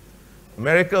history.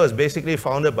 America was basically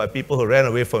founded by people who ran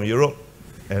away from Europe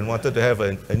and wanted to have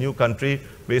a new country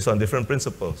based on different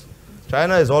principles.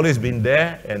 China has always been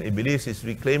there, and it believes it's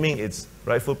reclaiming its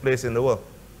rightful place in the world.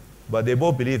 But they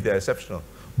both believe they're exceptional.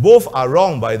 Both are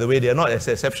wrong, by the way. They're not as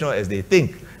exceptional as they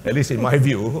think, at least in my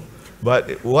view. But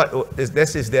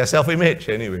this is their self-image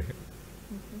anyway.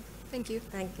 Thank you.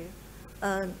 Thank you.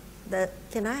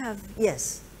 Can I have,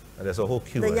 yes. There's a whole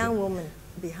queue. The young woman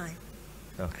behind.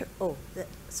 Okay. Oh,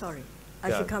 sorry. I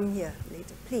should come here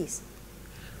later. Please.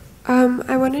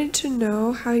 I wanted to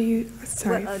know how you,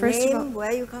 sorry, first of all,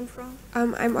 where you come from?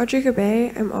 I'm Audrey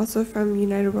Gabe. I'm also from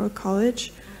United World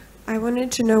College. I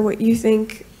wanted to know what you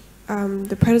think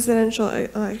the presidential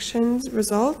elections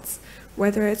results,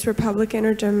 whether it's Republican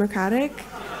or Democratic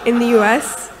in the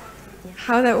U.S.,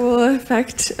 how that will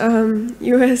affect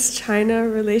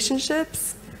U.S.-China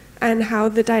relationships, and how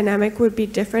the dynamic would be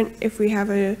different if we have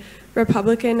a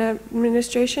Republican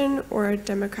administration or a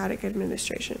Democratic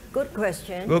administration. Good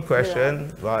question. Good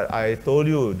question. But I told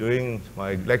you during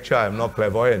my lecture, I'm not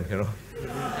clairvoyant, you know.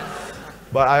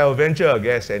 But I'll venture a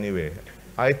guess anyway.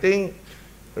 I think,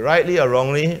 rightly or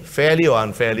wrongly, fairly or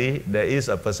unfairly, there is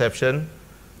a perception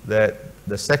that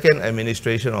the second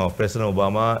administration of President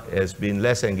Obama has been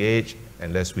less engaged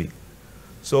and less weak.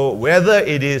 So whether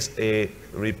it is a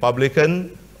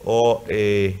Republican or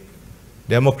a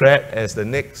Democrat as the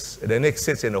next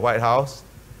sits in the White House,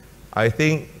 I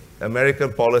think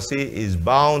American policy is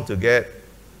bound to get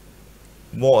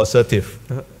more assertive.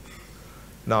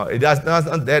 Now,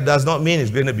 that does not mean it's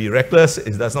going to be reckless,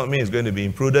 it does not mean it's going to be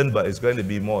imprudent, but it's going to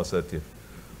be more assertive.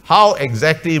 How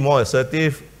exactly more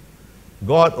assertive?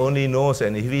 God only knows,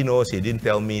 and if He knows, He didn't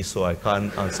tell me, so I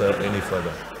can't answer any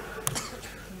further.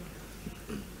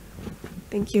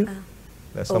 Thank you.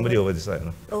 There's somebody over this side.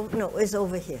 No? Oh, no, it's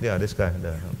over here. Yeah, this guy.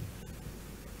 There.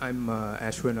 I'm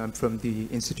Ashwin. I'm from the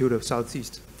Institute of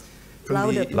Southeast.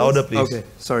 Louder, please. Louder, please. Okay,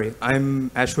 sorry. I'm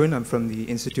Ashwin. I'm from the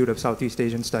Institute of Southeast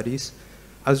Asian Studies.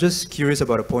 I was just curious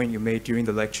about a point you made during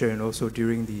the lecture and also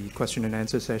during the question and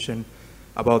answer session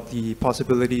about the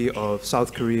possibility of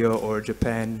South Korea or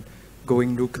Japan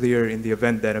going nuclear in the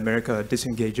event that America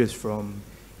disengages from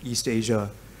East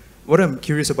Asia. What I'm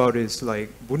curious about is,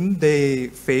 like, wouldn't they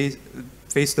face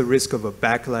the risk of a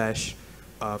backlash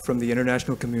from the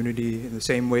international community in the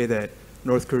same way that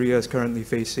North Korea is currently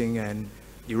facing and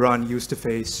Iran used to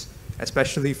face,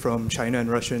 especially from China and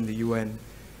Russia in the UN,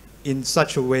 in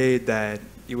such a way that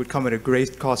it would come at a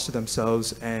great cost to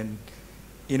themselves and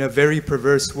in a very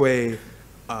perverse way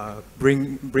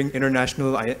bring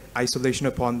international isolation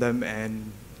upon them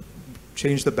and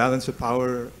change the balance of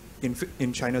power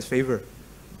in China's favor?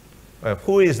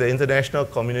 Who is the international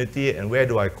community and where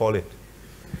do I call it?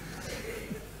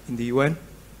 In the UN?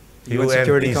 The UN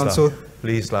Security please Council? La.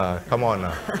 Please, la. Come on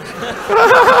now.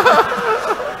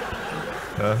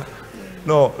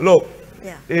 No, look,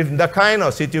 Yeah. if the kind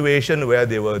of situation where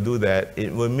they will do that,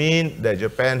 it will mean that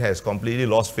Japan has completely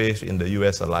lost faith in the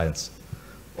US alliance.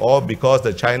 Or because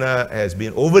that China has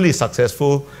been overly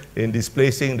successful in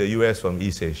displacing the US from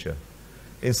East Asia.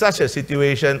 In such a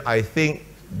situation, I think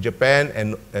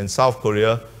Japan and South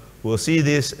Korea will see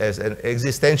this as an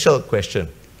existential question.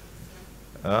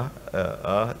 And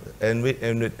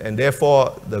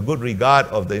therefore, the good regard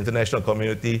of the international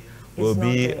community will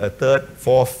be a third,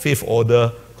 fourth, fifth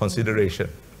order consideration.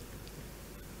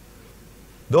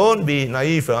 Don't be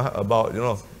naive about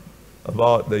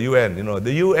the UN. You know,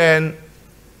 the UN,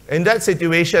 in that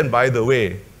situation, by the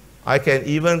way, I can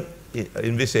even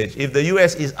envisage, if the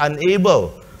US is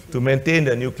unable to maintain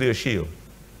the nuclear shield,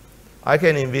 I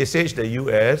can envisage the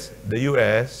US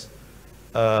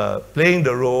playing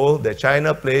the role that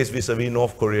China plays vis-a-vis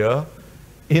North Korea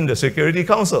in the Security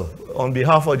Council on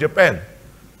behalf of Japan.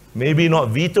 Maybe not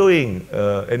vetoing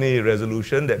any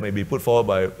resolution that may be put forward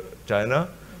by China,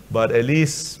 but at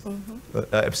least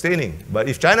abstaining. But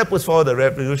if China puts forward the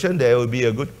resolution, there will be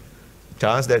a good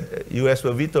chance that US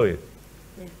will veto it.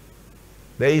 Yeah.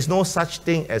 There is no such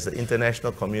thing as the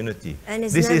international community. And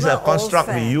it's this is a construct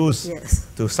we use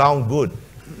to sound good.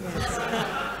 Yes.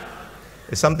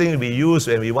 It's something we use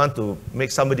when we want to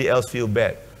make somebody else feel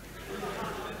bad.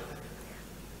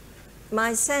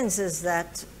 My sense is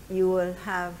that you will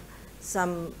have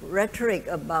some rhetoric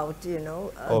about,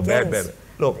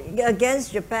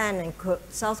 against Japan and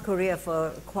South Korea for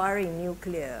acquiring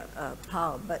nuclear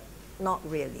power, but not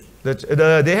really.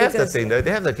 They have the thing,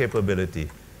 they have the capability.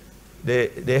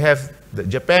 They have,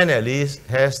 Japan at least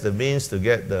has the means to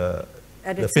get the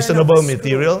fissionable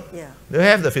material. Yeah. They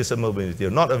have the fissionable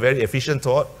material, not a very efficient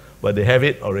thought, but they have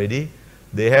it already.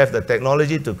 They have the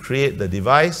technology to create the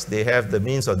device. They have the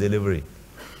means of delivery.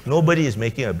 Nobody is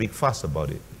making a big fuss about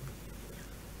it.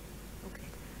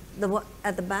 Okay.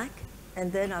 At the back,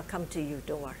 and then I'll come to you,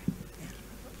 don't worry. Yeah.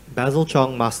 Basil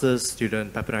Chong, master's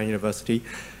student, Pepperdine University.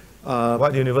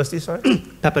 What university, sorry?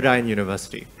 Pepperdine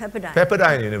University. Pepperdine.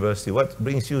 Pepperdine University. What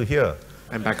brings you here?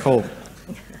 I'm back home.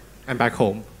 I'm back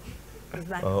home.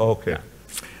 Okay.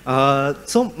 Yeah.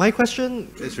 So my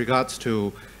question is regards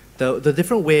to the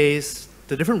different ways,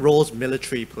 the different roles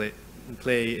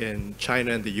play in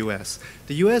China and the US.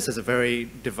 The US is a very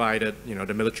divided,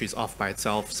 the military is off by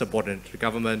itself, subordinate to the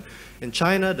government. In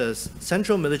China, the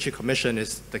Central Military Commission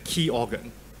is the key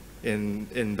organ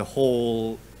in the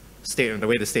whole state and the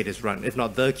way the state is run. If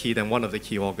not the key, then one of the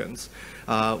key organs.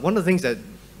 One of the things that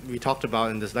we talked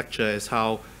about in this lecture is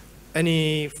how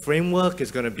any framework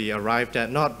is going to be arrived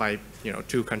at not by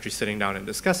two countries sitting down and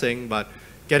discussing, but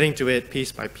getting to it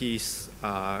piece by piece.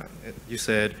 You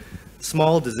said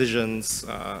small decisions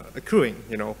accruing,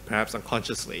 perhaps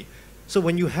unconsciously. So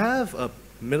when you have a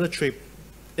military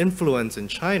influence in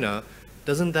China,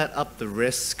 doesn't that up the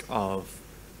risk of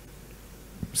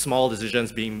small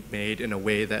decisions being made in a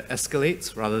way that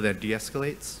escalates rather than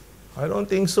de-escalates? I don't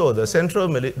think so.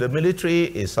 The military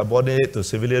is subordinate to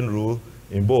civilian rule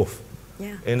in both.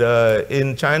 Yeah.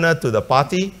 In China to the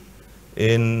party,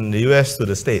 in the US to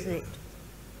the state.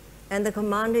 And the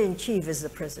commander-in-chief is the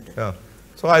president. Yeah.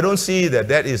 So I don't see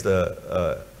that is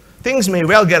the... things may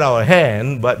well get out of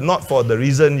hand, but not for the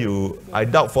reason I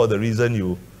doubt for the reason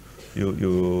you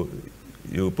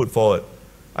put forward.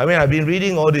 I mean, I've been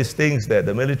reading all these things that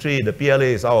the military, the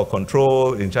PLA is out of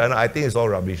control in China. I think it's all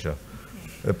rubbish.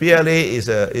 The PLA is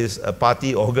a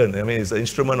party organ. I mean, it's an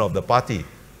instrument of the party.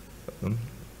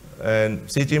 And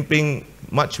Xi Jinping,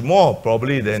 much more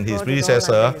probably than his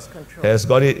predecessor, has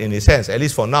got it in his hands, at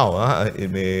least for now. It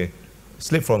may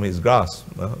slip from his grasp.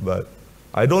 But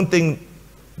I don't think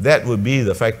that would be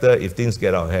the factor if things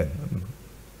get out of hand.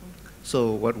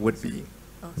 So what would be?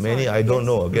 Many, I don't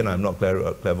know. Again, I'm not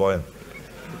clairvoyant.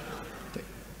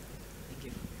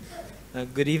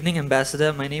 Good evening,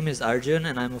 Ambassador. My name is Arjun,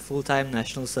 and I'm a full-time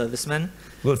national serviceman.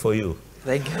 Good for you.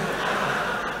 Thank you.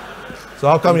 So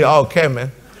how come you're out of camp,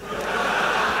 man?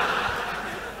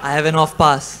 I have an off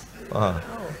pass.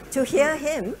 To hear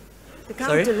him, to come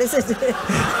Sorry? to listen to him.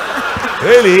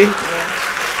 Really?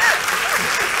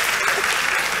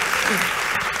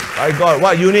 My God,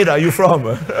 what unit are you from?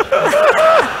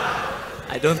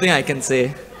 I don't think I can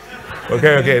say.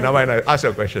 Okay, now ask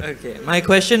your question. Okay, my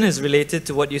question is related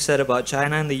to what you said about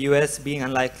China and the US being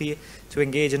unlikely to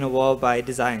engage in a war by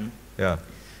design. Yeah.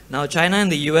 Now, China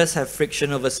and the US have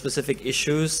friction over specific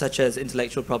issues such as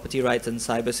intellectual property rights and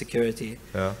cybersecurity.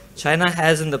 Yeah. China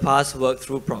has in the past worked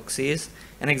through proxies.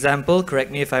 An example,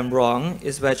 correct me if I'm wrong,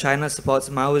 is where China supports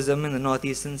Maoism in the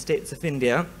northeastern states of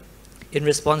India in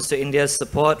response to India's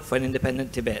support for an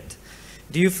independent Tibet.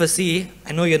 Do you foresee,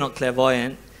 I know you're not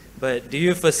clairvoyant, but do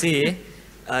you foresee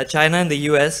China and the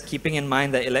US, keeping in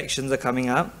mind that elections are coming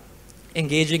up,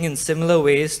 engaging in similar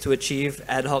ways to achieve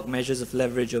ad hoc measures of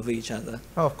leverage over each other?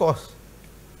 Oh, of course.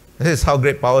 This is how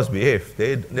great powers behave.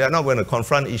 They are not going to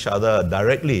confront each other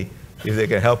directly if they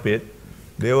can help it.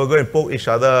 They will go and poke each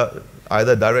other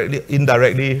either directly,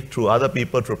 indirectly, through other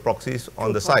people, through proxies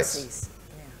on the sides.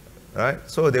 Yeah. Right?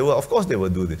 So they will, of course they will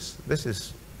do this. This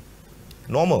is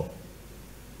normal.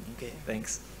 Okay,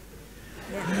 thanks.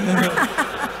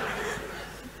 Yeah.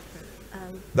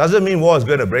 Doesn't mean war is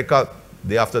going to break out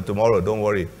day after tomorrow, don't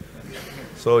worry.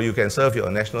 So you can serve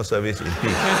your national service in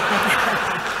peace.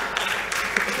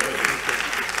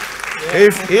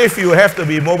 If you have to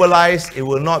be mobilized, it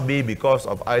will not be because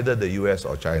of either the US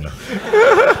or China.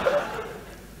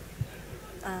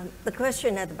 The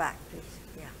question at the back,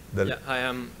 please. Hi,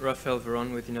 I'm Rafael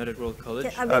Veron with United World College.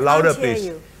 Louder,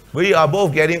 please. We are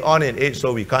both getting on in age,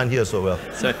 so we can't hear so well.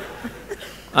 Sorry.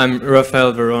 I'm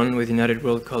Rafael Veron with United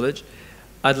World College.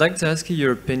 I'd like to ask you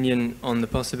your opinion on the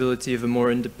possibility of a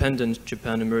more independent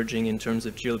Japan emerging in terms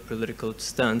of geopolitical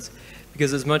stance,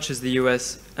 because as much as the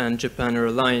US and Japan are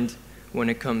aligned when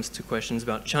it comes to questions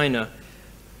about China,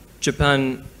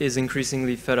 Japan is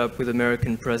increasingly fed up with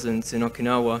American presence in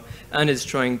Okinawa and is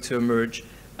trying to emerge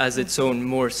as its own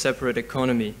more separate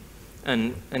economy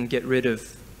and get rid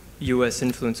of US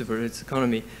influence over its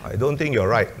economy. I don't think you're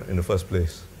right in the first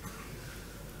place.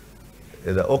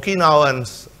 The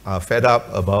Okinawans are fed up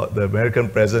about the American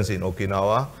presence in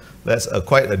Okinawa. That's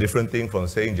quite a different thing from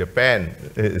saying Japan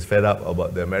is fed up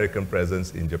about the American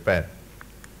presence in Japan.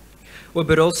 Well,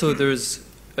 but also there's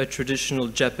a traditional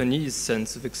Japanese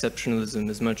sense of exceptionalism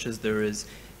as much as there is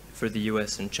for the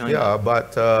US and China. Yeah,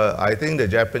 but I think the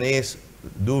Japanese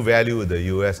do value the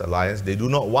US alliance. They do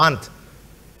not want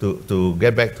to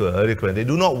get back to an early question. They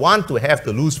do not want to have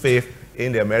to lose faith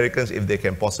in the Americans if they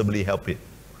can possibly help it.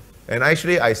 And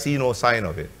actually, I see no sign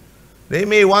of it. They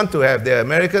may want to have, the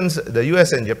Americans, the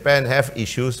US and Japan have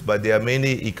issues, but they are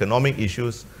mainly economic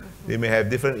issues. They may have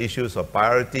different issues of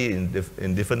priority in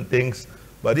different things,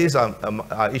 but these are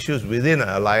issues within an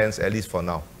alliance, at least for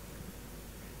now.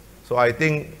 So I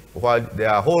think while there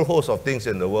are a whole host of things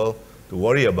in the world to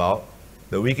worry about,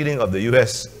 the weakening of the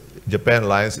US US-Japan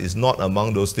alliance is not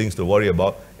among those things to worry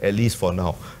about, at least for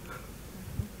now.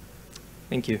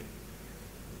 Thank you.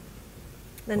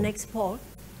 The next, Paul.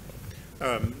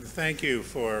 Thank you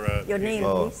for Your name,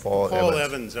 please. Paul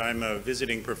Evans. I'm a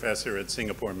visiting professor at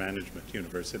Singapore Management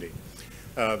University.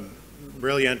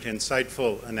 Brilliant,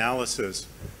 insightful analysis.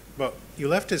 But you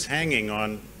left us hanging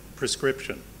on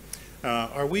prescription.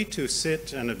 Are we to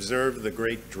sit and observe the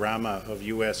great drama of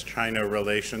US-China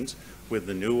relations with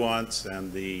the nuance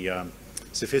and the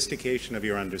sophistication of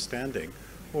your understanding?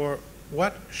 Or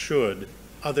what should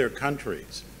other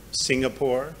countries,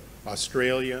 Singapore,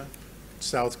 Australia,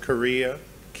 South Korea,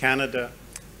 Canada,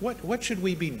 what should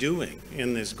we be doing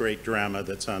in this great drama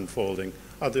that's unfolding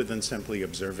other than simply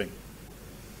observing?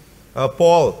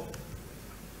 Paul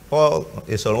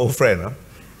is an old friend, huh?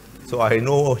 So I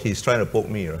know he's trying to poke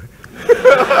me, right?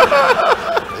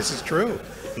 This is true.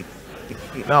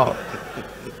 Now,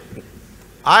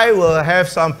 I will have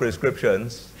some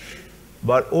prescriptions,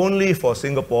 but only for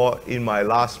Singapore in my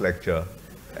last lecture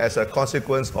as a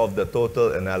consequence of the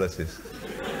total analysis.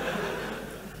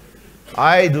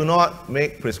 I do not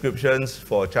make prescriptions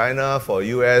for China, for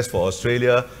US, for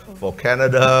Australia, for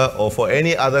Canada, or for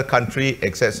any other country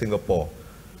except Singapore.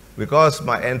 Because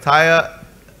my entire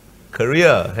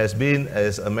career has been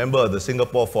as a member of the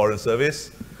Singapore Foreign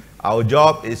Service. Our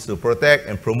job is to protect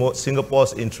and promote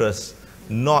Singapore's interests,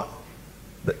 not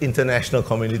the international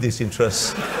community's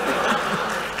interests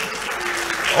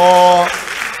or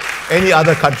any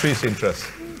other country's interests.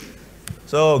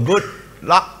 So good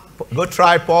luck. Good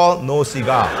try, Paul. No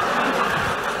cigar.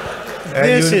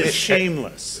 This is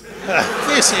shameless.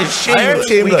 This is shameless. I am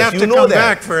shameless. We have You to know come that.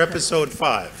 back for episode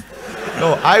 5.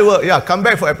 No, I will. Yeah, come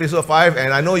back for episode 5,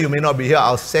 and I know you may not be here.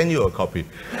 I'll send you a copy.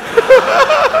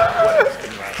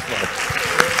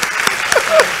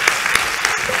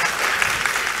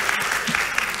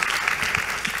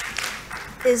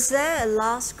 Is there a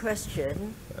last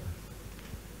question?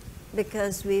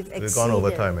 Because we've gone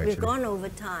over time, actually. We've gone over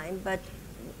time, but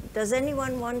does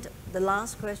anyone want the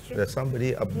last question? There's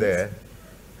somebody up Please. there.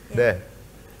 Yeah. There.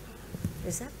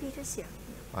 Is that Peter Sia?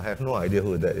 I have no idea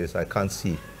who that is. I can't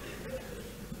see.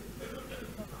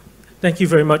 Thank you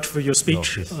very much for your No, speech.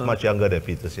 she's much younger than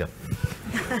Peter. Yeah.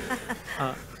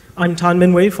 I'm Tan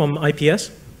Min Wei from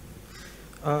IPS.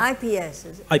 IPS,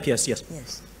 is it? IPS, yes.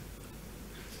 Yes.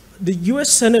 The US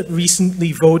Senate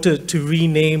recently voted to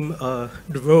rename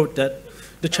the road that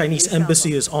the Chinese Liu Xiaobao.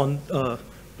 embassy is on,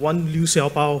 1 Liu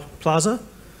Xiaobao Plaza.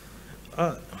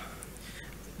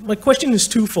 My question is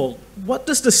twofold. What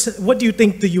do you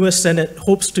think the US Senate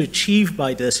hopes to achieve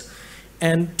by this?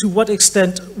 And to what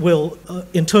extent will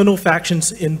internal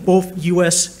factions in both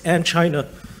US and China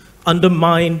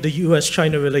undermine the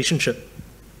US-China relationship?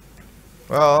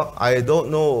 Well, I don't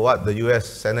know what the US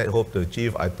Senate hoped to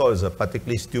achieve. I thought it was a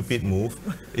particularly stupid move.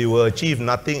 It will achieve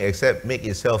nothing except make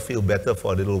itself feel better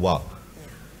for a little while.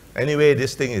 Anyway,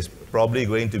 this thing is probably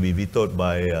going to be vetoed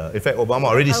by, in fact, Obama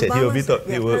already said he will veto,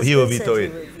 he will veto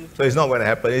it. So it's not going to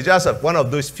happen. It's just one of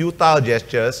those futile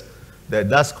gestures that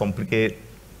does complicate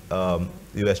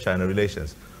US-China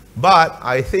relations. But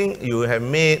I think you have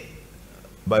made,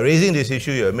 by raising this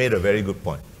issue, you have made a very good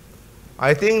point.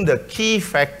 I think the key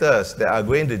factors that are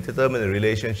going to determine the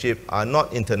relationship are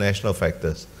not international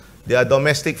factors. They are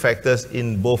domestic factors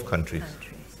in both countries.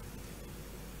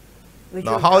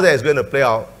 Now, how that is going to play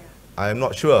out, I am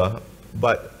not sure,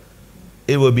 but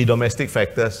it will be domestic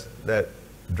factors that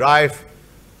drive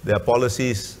their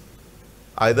policies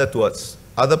either towards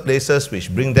other places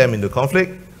which bring them into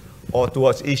conflict or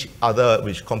towards each other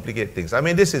which complicate things. I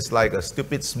mean, this is like a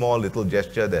stupid, small, little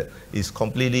gesture that is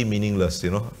completely meaningless,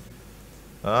 you know.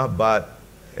 But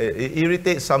it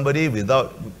irritates somebody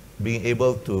without being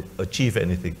able to achieve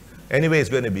anything. Anyway, it's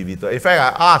going to be vetoed. In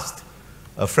fact, I asked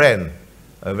a friend,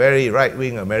 a very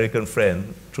right-wing American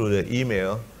friend, through the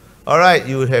email, all right,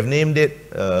 you have named it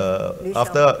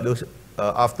after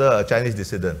a Chinese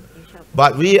dissident.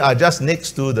 But we are just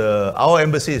next to our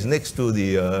embassy is next to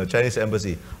the Chinese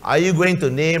embassy. Are you going to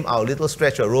name our little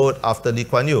stretch of road after Lee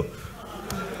Kuan Yew?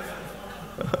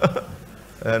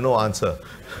 No answer.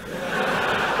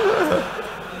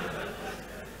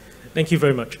 Thank you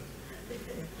very much.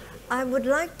 I would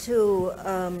like to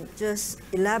just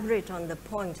elaborate on the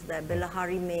point that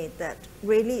Bilahari made, that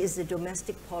really is the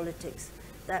domestic politics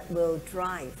that will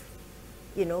drive,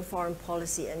 you know, foreign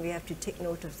policy, and we have to take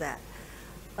note of that.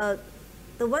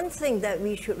 The one thing that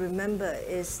we should remember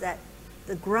is that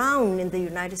the ground in the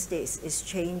United States is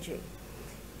changing.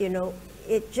 You know,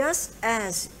 it just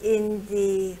as in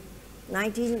the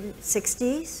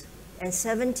 1960s and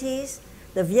 70s,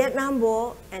 the Vietnam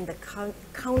War and the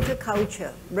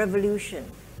counterculture revolution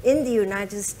in the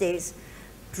United States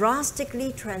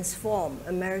drastically transform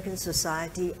American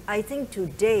society, I think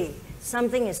today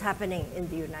something is happening in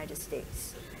the United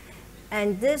States.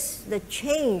 And the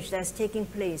change that's taking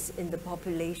place in the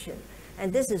population,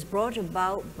 and this is brought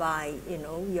about by,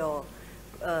 the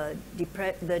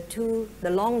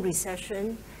long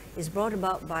recession, is brought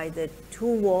about by the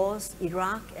two wars,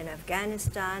 Iraq and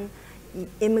Afghanistan,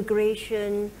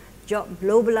 immigration,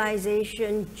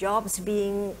 globalization, jobs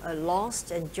being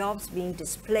lost and jobs being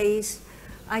displaced.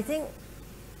 I think,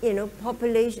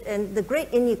 population and the great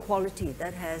inequality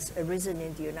that has arisen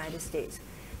in the United States.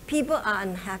 People are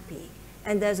unhappy,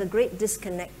 and there's a great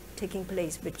disconnect taking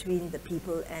place between the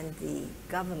people and the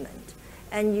government.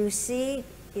 And you see,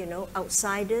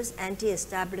 outsiders,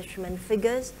 anti-establishment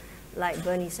figures like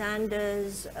Bernie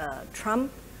Sanders,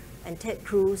 Trump, and Ted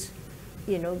Cruz,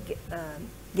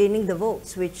 gaining the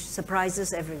votes, which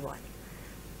surprises everyone.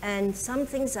 And some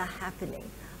things are happening.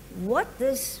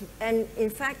 And in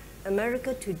fact,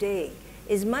 America today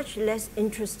is much less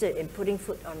interested in putting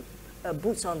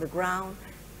boots on the ground,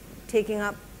 taking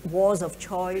up wars of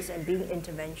choice and being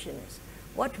interventionists.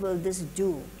 What will this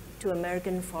do to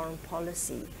American foreign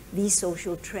policy? These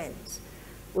social trends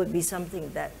would be something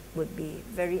that would be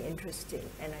very interesting,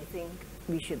 and I think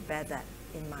we should bear that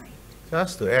in mind.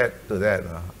 Just to add to that,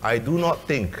 I do not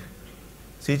think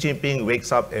Xi Jinping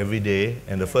wakes up every day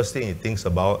and the first thing he thinks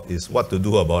about is what to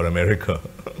do about America.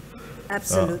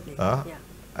 Absolutely, yeah.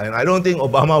 And I don't think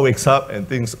Obama wakes up and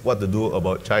thinks what to do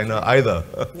about China either.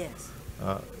 Yes.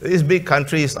 These big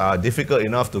countries are difficult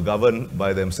enough to govern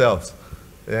by themselves.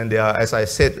 And they are, as I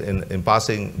said in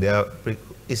passing, their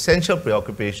essential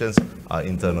preoccupations are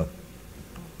internal.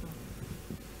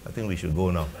 I think we should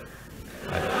go now.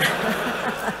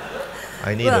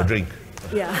 I need a drink.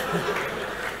 Yeah.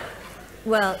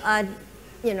 Well,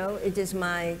 it is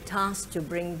my task to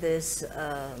bring this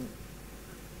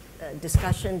this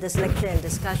lecture and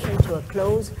discussion to a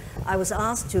close. I was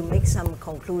asked to make some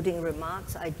concluding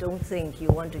remarks. I don't think you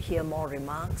want to hear more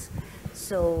remarks.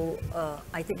 So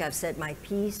I think I've said my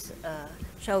piece.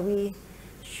 Shall we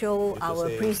show our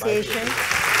appreciation?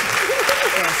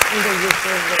 Yes, in the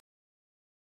usual way.